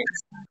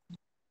clients.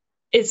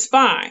 It's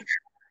fine.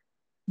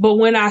 But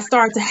when I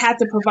start to have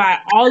to provide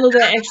all of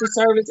that extra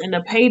service and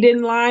the pay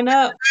didn't line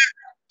up,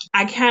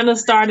 I kind of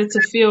started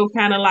to feel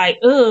kind of like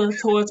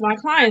towards my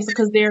clients,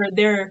 because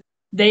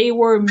they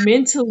were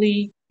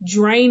mentally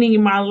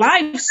draining my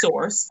life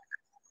source.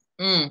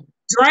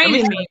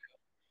 Draining me.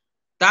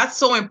 That's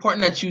so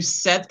important that you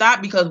said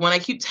that, because when I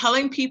keep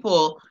telling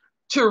people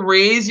to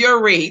raise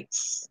your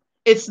rates,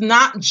 it's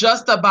not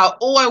just about,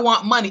 oh, I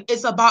want money.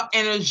 It's about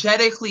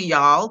energetically,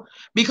 y'all,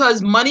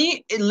 because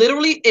money, it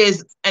literally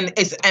is, and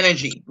it's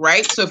energy,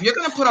 right? So if you're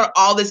going to put out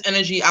all this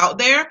energy out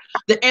there,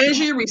 the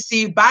energy you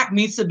receive back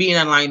needs to be in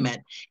alignment.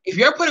 If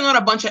you're putting out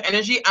a bunch of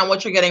energy and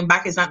what you're getting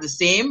back is not the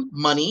same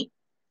money,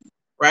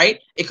 right?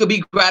 It could be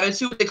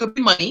gratitude, it could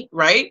be money,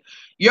 right?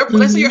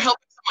 Let's say you're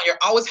helping someone, you're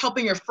always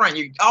helping your friend,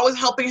 you're always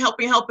helping,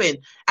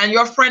 and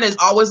your friend is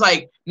always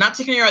like not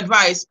taking your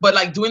advice, but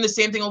like doing the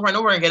same thing over and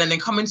over again, and then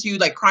coming to you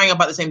like crying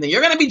about the same thing.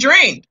 You're gonna be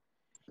drained.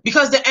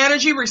 Because the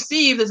energy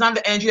received is not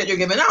the energy that you're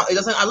giving out. It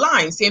doesn't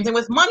align. Same thing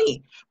with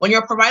money. When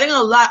you're providing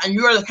a lot and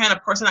you are the kind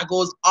of person that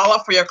goes all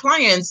out for your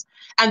clients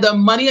and the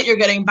money that you're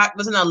getting back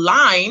doesn't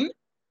align,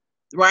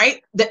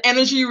 right? The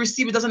energy you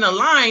receive, it doesn't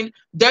align.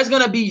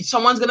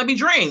 Someone's going to be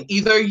drained,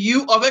 either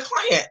you or the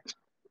client,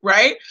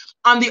 right?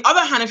 On the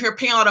other hand, if you're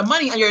paying a lot of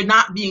money and you're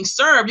not being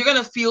served, you're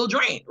going to feel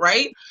drained,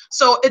 right?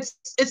 So it's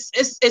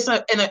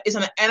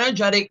an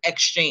energetic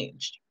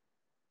exchange.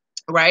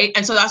 Right.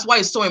 And so that's why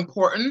it's so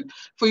important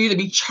for you to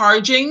be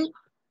charging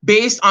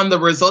based on the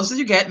results that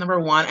you get, number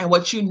one, and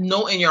what you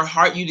know in your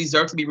heart you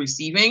deserve to be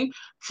receiving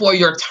for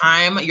your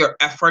time, your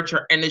effort,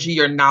 your energy,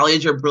 your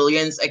knowledge, your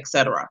brilliance,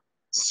 etc.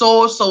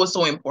 So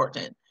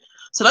important.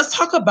 So let's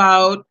talk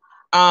about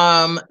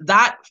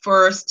that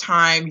first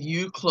time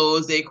you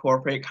closed a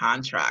corporate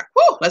contract.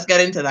 Woo, let's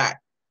get into that.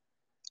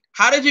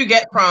 How did you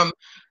get from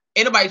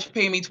anybody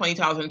paying me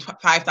 $20,000,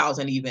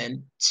 $5,000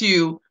 even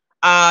to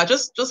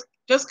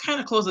just kind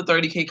of close the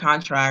 30K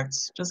contract,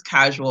 just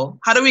casual?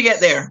 How do we get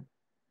there?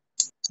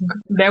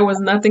 There was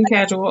nothing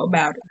casual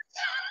about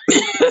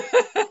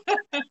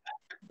it.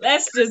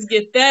 Let's just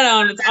get that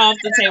off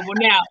the table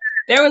now.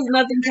 There was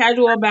nothing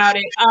casual about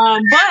it.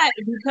 But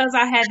because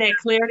I had that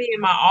clarity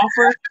in my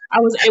offer, I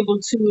was able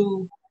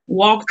to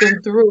walk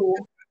them through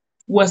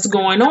what's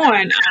going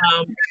on.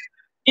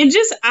 And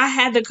just, I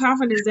had the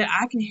confidence that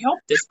I can help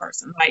this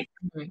person. Like,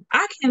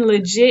 I can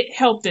legit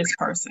help this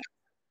person.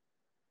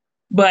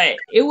 But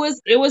it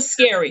was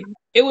scary.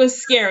 It was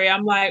scary.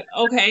 I'm like,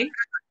 okay,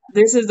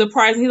 this is the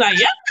price. He's like,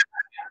 yep.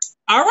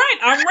 All right,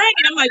 I'm ready.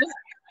 I'm like,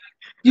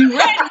 you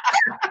ready?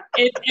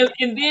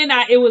 and then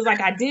it was like,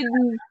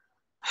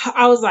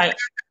 I was like,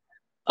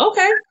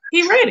 okay,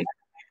 he ready.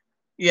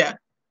 Yeah.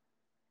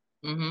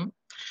 Mm-hmm.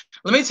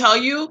 Let me tell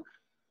you,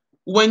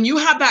 when you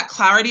have that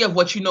clarity of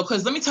what you know,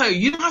 because let me tell you,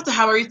 you don't have to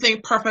have everything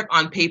perfect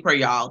on paper,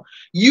 y'all.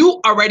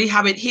 You already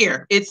have it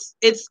here. It's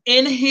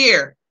in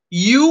here.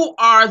 You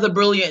are the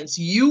brilliance.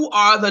 You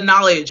are the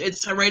knowledge.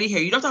 It's already here.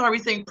 You don't have to have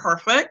everything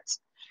perfect.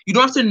 You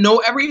don't have to know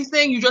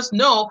everything. You just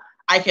know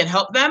I can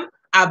help them.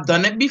 I've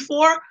done it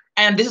before,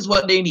 and this is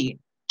what they need.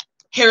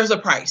 Here's the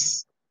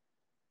price.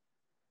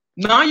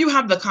 Now you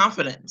have the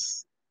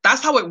confidence.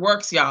 That's how it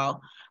works,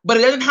 y'all. But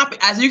it doesn't happen.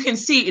 As you can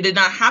see, it did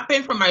not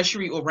happen for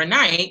Maisheri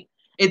overnight.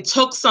 It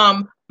took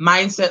some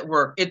mindset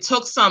work. It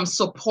took some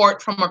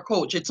support from a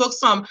coach. It took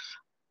some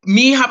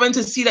me having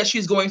to see that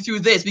she's going through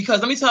this,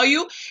 because let me tell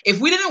you, if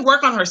we didn't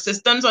work on her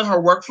systems, on her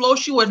workflow,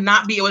 she would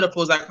not be able to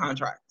close that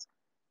contract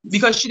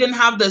because she didn't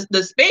have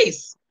the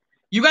space.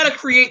 You got to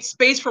create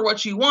space for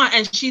what you want.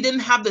 And she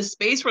didn't have the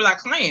space for that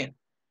client.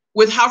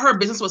 With how her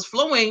business was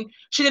flowing,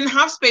 she didn't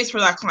have space for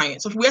that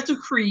client. So we had to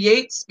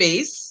create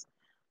space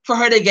for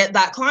her to get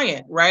that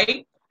client,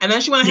 right? And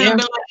then she went ahead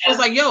and she was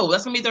like, yo,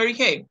 that's going to be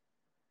 30K.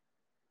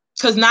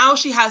 Because now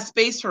she has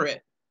space for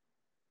it.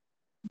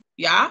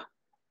 Yeah?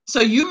 So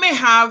you may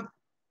have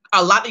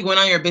a lot going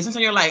on in your business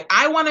and you're like,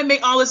 I want to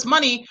make all this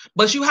money,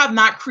 but you have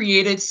not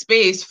created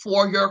space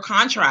for your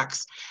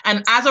contracts.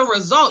 And as a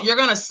result, you're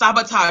going to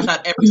sabotage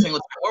that every single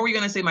time. What were you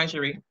going to say,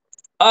 Maisheri?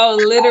 Oh,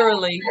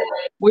 literally,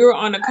 we were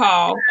on a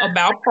call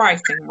about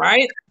pricing,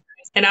 right?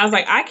 And I was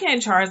like, I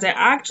can't charge that.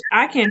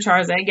 I can't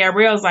charge that.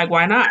 Gabrielle's like,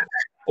 why not?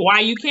 Why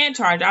you can't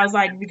charge? I was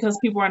like, because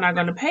people are not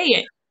going to pay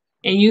it.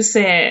 And you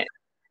said,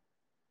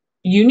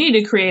 you need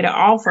to create an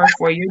offer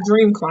for your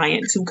dream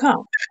client to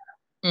come.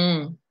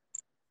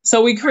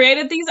 So we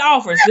created these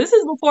offers. This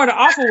is before the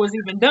offer was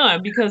even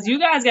done, because you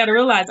guys got to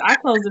realize I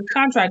closed this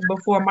contract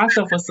before my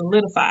stuff was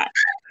solidified.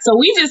 So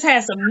we just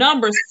had some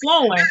numbers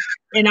flowing,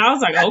 and I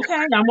was like, okay,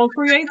 I'm going to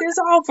create this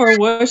offer.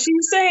 What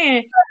she's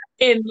saying.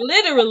 And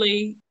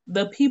literally,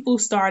 the people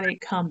started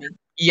coming.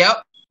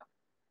 Yep.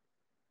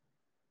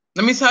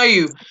 Let me tell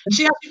you,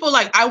 she has people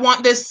like, I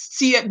want this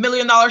 $1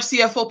 million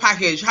CFO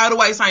package. How do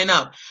I sign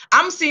up?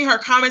 I'm seeing her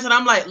comments and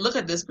I'm like, look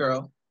at this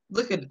girl.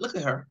 Look at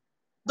her.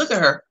 Look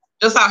at her.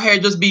 Just out here,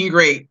 just being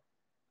great.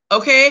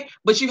 Okay.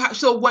 But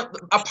so what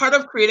a part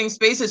of creating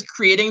space is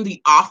creating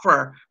the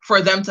offer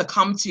for them to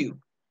come to.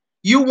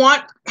 You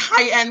want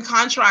high-end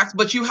contracts,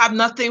 but you have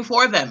nothing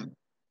for them.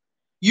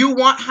 You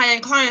want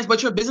high-end clients,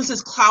 but your business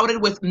is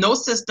clouded with no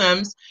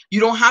systems. You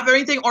don't have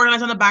everything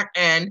organized on the back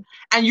end,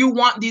 and you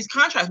want these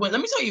contracts. Let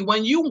me tell you,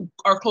 when you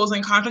are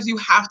closing contracts, you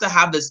have to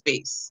have the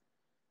space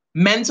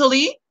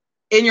mentally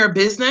in your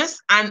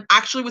business and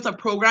actually with a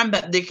program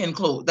that they can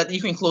close, that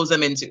you can close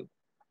them into.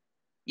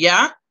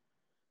 Yeah.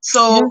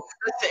 So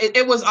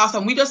it was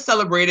awesome. We just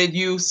celebrated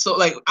you. So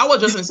like, I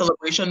was just in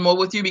celebration mode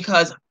with you,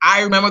 because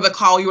I remember the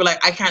call. You were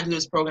like, I can't do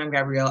this program,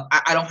 Gabrielle.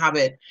 I don't have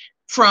it.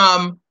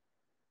 From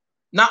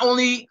not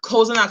only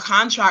closing that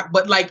contract,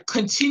 but like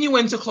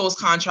continuing to close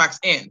contracts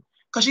in.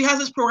 Because she has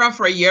this program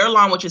for a year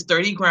long, which is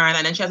 30 grand.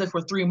 And then she has it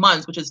for 3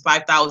 months, which is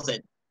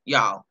 5,000,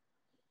 y'all.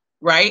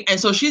 Right. And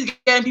so she's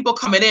getting people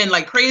coming in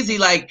like crazy.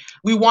 Like,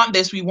 we want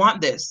this. We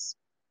want this.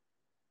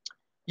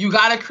 You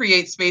got to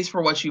create space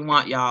for what you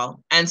want,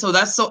 y'all. And so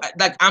that's so,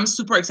 like, I'm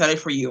super excited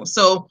for you.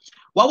 So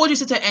what would you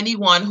say to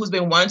anyone who's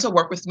been wanting to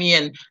work with me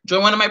and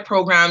join one of my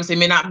programs? They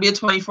may not be a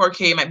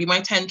 24K, it might be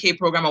my 10K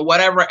program or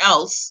whatever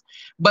else,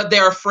 but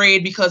they're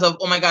afraid because of,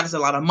 oh my God, it's a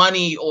lot of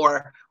money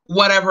or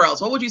whatever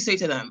else. What would you say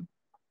to them?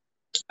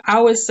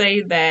 I would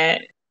say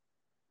that,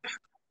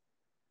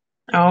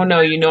 I don't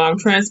know, I'm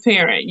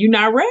transparent. You're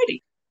not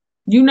ready.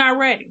 You're not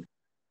ready.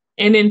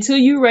 And until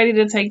you're ready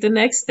to take the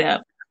next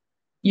step,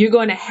 you're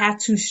going to have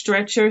to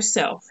stretch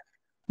yourself,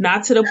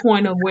 not to the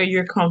point of where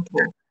you're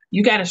comfortable.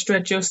 You got to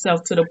stretch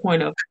yourself to the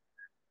point of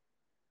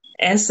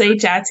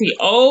SHIT.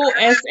 Oh,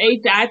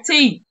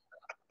 SHIT.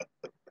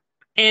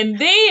 And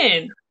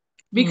then,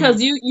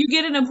 because you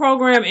get in a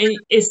program and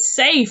it's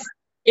safe,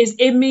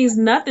 it means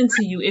nothing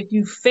to you. If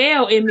you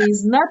fail, it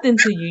means nothing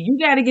to you. You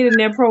got to get in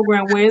that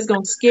program where it's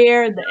going to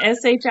scare the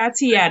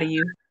SHIT out of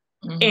you.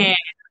 And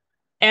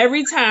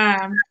every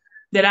time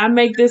that I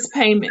make this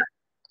payment,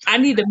 I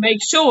need to make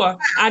sure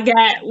I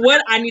got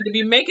what I need to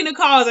be making the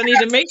calls. I need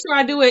to make sure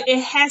I do it.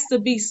 It has to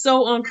be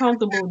so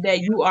uncomfortable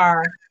that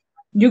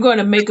you're going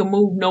to make a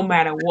move no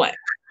matter what.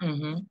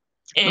 And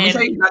let me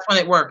tell you, that's when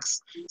it works.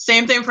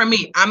 Same thing for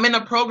me. I'm in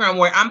a program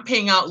where I'm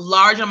paying out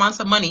large amounts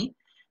of money,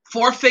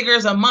 4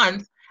 figures a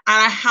month, and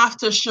I have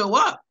to show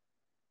up.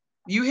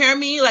 You hear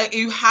me? Like,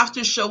 you have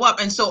to show up.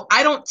 And so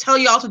I don't tell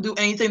y'all to do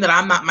anything that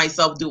I'm not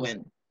myself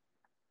doing.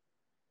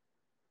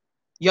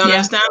 You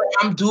understand? Yeah.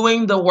 I'm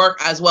doing the work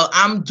as well.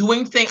 I'm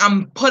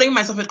putting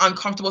myself in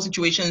uncomfortable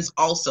situations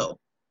also.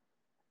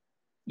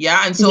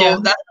 Yeah. And so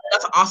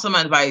that's awesome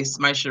advice,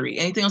 my Cherie.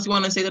 Anything else you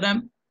want to say to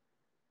them?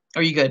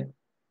 Are you good?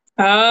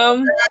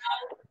 I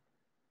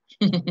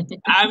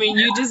mean,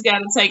 you just got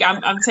to take,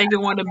 I'm taking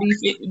one of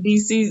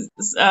BC's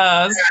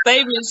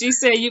statements. She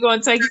said, you're going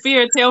to take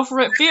fear, tell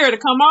fear to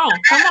come on.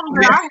 Come on,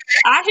 girl.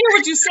 I hear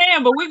what you're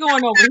saying, but we're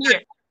going over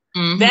here.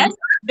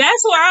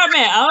 That's where I'm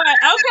at. All right.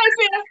 Okay,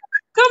 fear.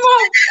 Come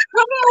on.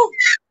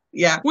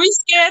 Yeah. We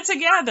scared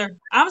together.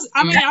 I'm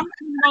not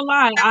gonna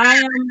lie.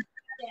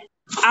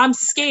 I'm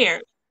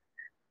scared.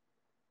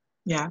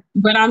 Yeah.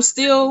 But I'm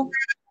still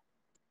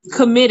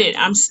committed.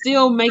 I'm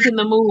still making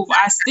the move.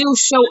 I still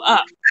show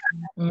up.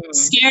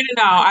 Scared and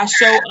all, I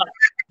show up.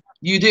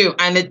 You do,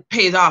 and it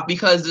pays off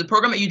because the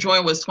program that you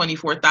joined was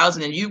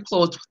 24,000 and you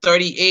closed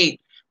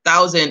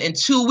 38,000 in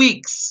 2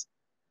 weeks.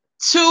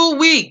 2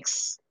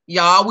 weeks.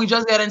 Y'all, we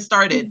just getting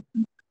started.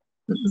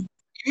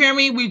 You hear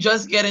me? We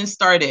just getting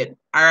started.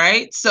 All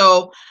right.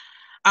 So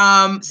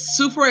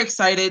super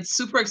excited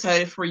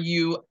for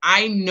you.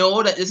 I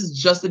know that this is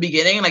just the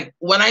beginning. Like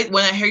when I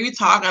hear you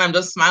talk, and I'm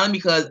just smiling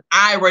because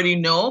I already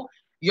know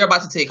you're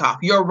about to take off.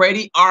 You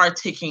already are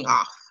taking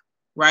off.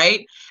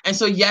 Right. And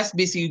so, yes,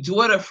 BC,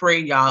 do it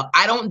afraid, y'all.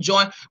 I don't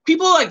join.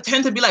 People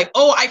tend to be like,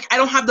 oh, I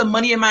don't have the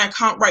money in my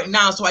account right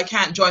now, so I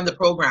can't join the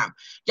program.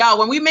 Y'all,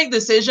 when we make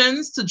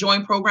decisions to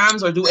join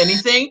programs or do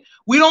anything,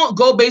 we don't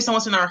go based on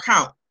what's in our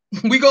account.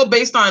 We go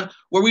based on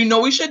where we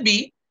know we should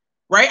be,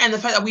 right? And the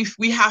fact that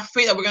we have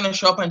faith that we're going to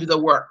show up and do the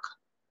work,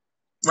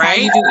 right?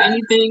 How you do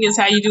anything is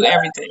how you do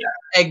everything.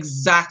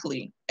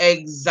 Exactly,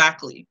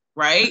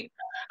 right?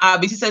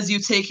 BC says,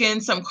 you've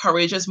taken some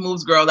courageous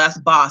moves, girl. That's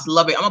boss.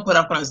 Love it. I'm going to put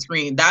up on the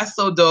screen. That's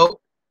so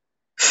dope.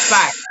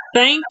 Facts.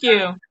 Thank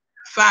you.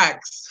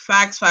 Facts.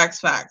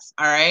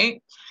 All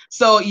right?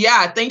 So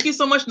yeah, thank you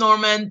so much,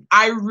 Norman.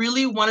 I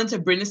really wanted to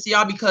bring this to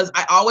y'all because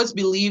I always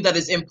believe that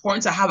it's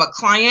important to have a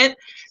client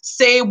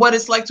say what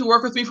it's like to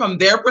work with me from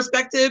their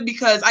perspective,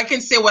 because I can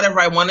say whatever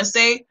I want to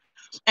say.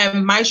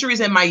 And my Cherie's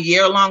in my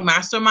year-long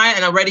mastermind,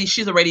 and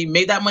she's already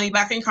made that money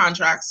back in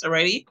contracts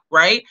already,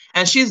 right?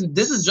 And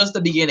this is just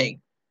the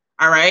beginning,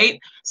 all right?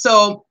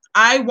 So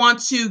I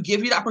want to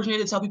give you the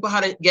opportunity to tell people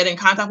how to get in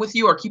contact with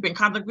you or keep in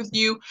contact with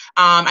you.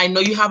 I know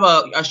you have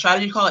a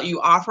strategy call that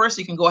you offer, so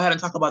you can go ahead and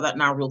talk about that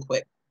now real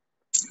quick.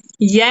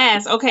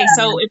 Yes. Okay.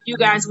 So if you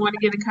guys want to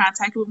get in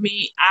contact with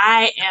me,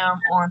 I am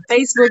on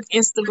Facebook,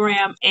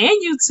 Instagram, and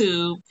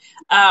YouTube.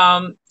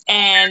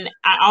 And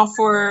I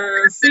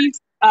offer free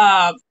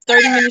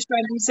 30-minute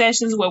strategy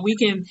sessions where we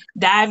can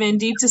dive in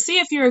deep to see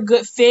if you're a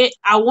good fit.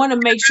 I want to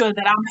make sure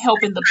that I'm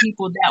helping the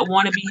people that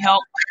want to be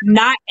helped.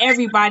 Not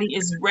everybody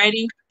is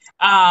ready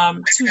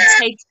to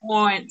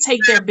take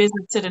their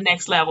business to the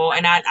next level.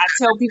 And I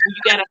tell people,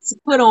 you got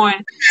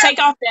to take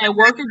off that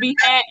worker bee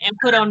hat and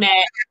put on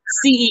that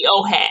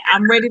CEO hat.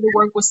 I'm ready to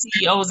work with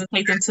CEOs and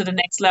take them to the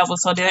next level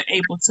so they're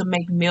able to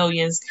make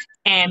millions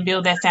and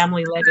build that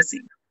family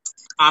legacy.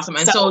 Awesome.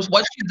 And so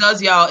what she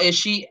does, y'all, is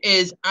she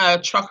is a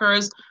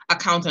trucker's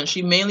accountant.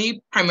 She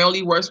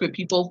primarily works with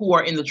people who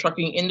are in the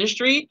trucking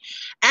industry.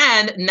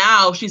 And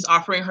now she's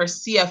offering her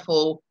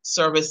CFO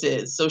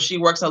services. So she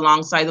works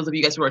alongside those of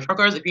you guys who are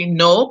truckers. If you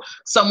know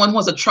someone who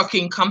has a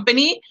trucking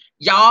company,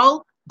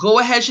 y'all go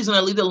ahead. She's going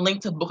to leave the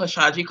link to book a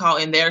strategy call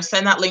in there.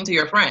 Send that link to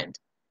your friend.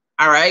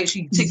 All right.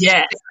 She takes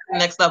it to the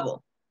next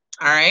level.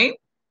 All right.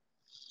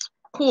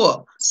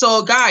 Cool.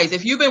 So guys,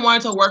 if you've been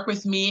wanting to work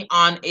with me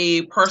on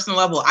a personal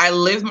level, I'm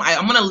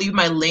going to leave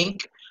my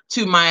link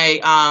to my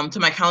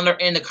calendar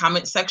in the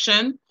comment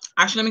section.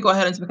 Actually, let me go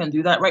ahead and see if I can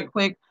do that right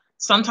quick.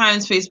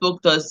 sometimes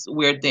Facebook does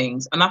weird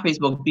things. Not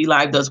Facebook,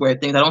 BeLive does weird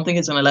things. I don't think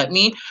it's going to let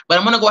me, but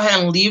I'm going to go ahead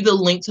and leave the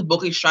link to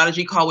book a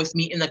strategy call with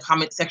me in the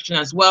comment section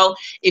as well.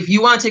 If you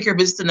want to take your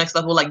business to the next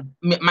level, like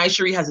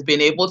Maisheree has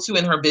been able to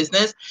in her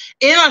business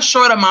in a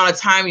short amount of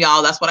time,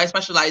 y'all. That's what I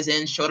specialize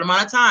in, short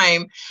amount of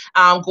time.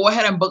 Go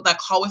ahead and book that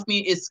call with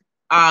me. It's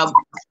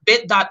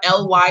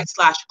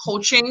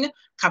bit.ly/coaching,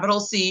 capital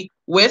C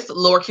with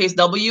lowercase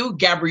w,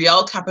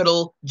 Gabrielle,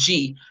 capital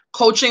G.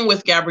 Coaching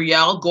with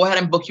Gabrielle. Go ahead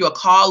and book you a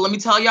call. Let me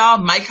tell y'all,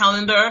 my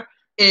calendar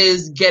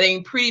is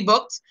getting pretty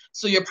booked.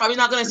 So you're probably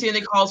not going to see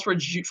any calls for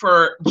June.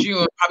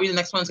 Probably the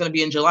next one's going to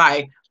be in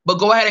July. But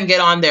go ahead and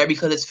get on there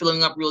because it's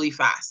filling up really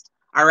fast.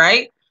 All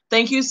right.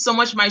 Thank you so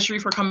much,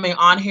 Maisheree, for coming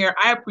on here.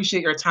 I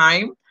appreciate your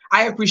time.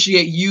 I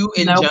appreciate you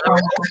in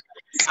general.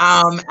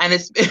 And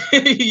it's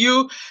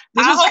you.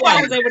 I hope I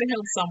was able to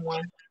help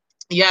someone.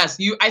 Yes,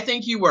 I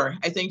think you were.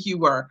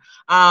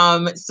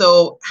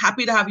 So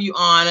happy to have you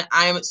on.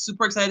 I'm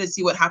super excited to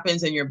see what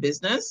happens in your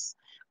business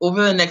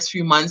over the next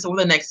few months, over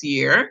the next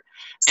year.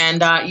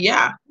 And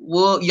yeah,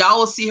 y'all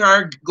will see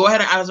her. Go ahead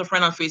and add us a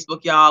friend on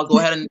Facebook, y'all. Go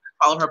ahead and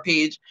follow her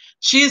page.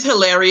 She's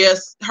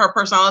hilarious. Her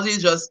personality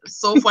is just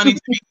so funny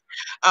to me.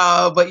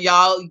 But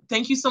y'all,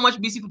 thank you so much,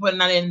 BC, for putting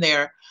that in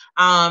there.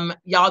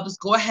 Y'all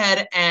just go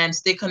ahead and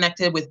stay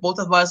connected with both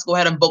of us. Go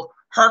ahead and book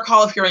her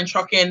call if you're in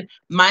trucking,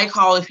 my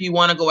call if you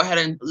want to go ahead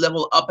and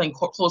level up and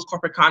close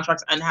corporate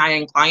contracts and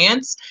high-end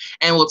clients.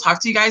 And we'll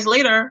talk to you guys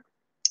later.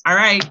 All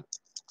right.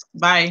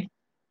 Bye.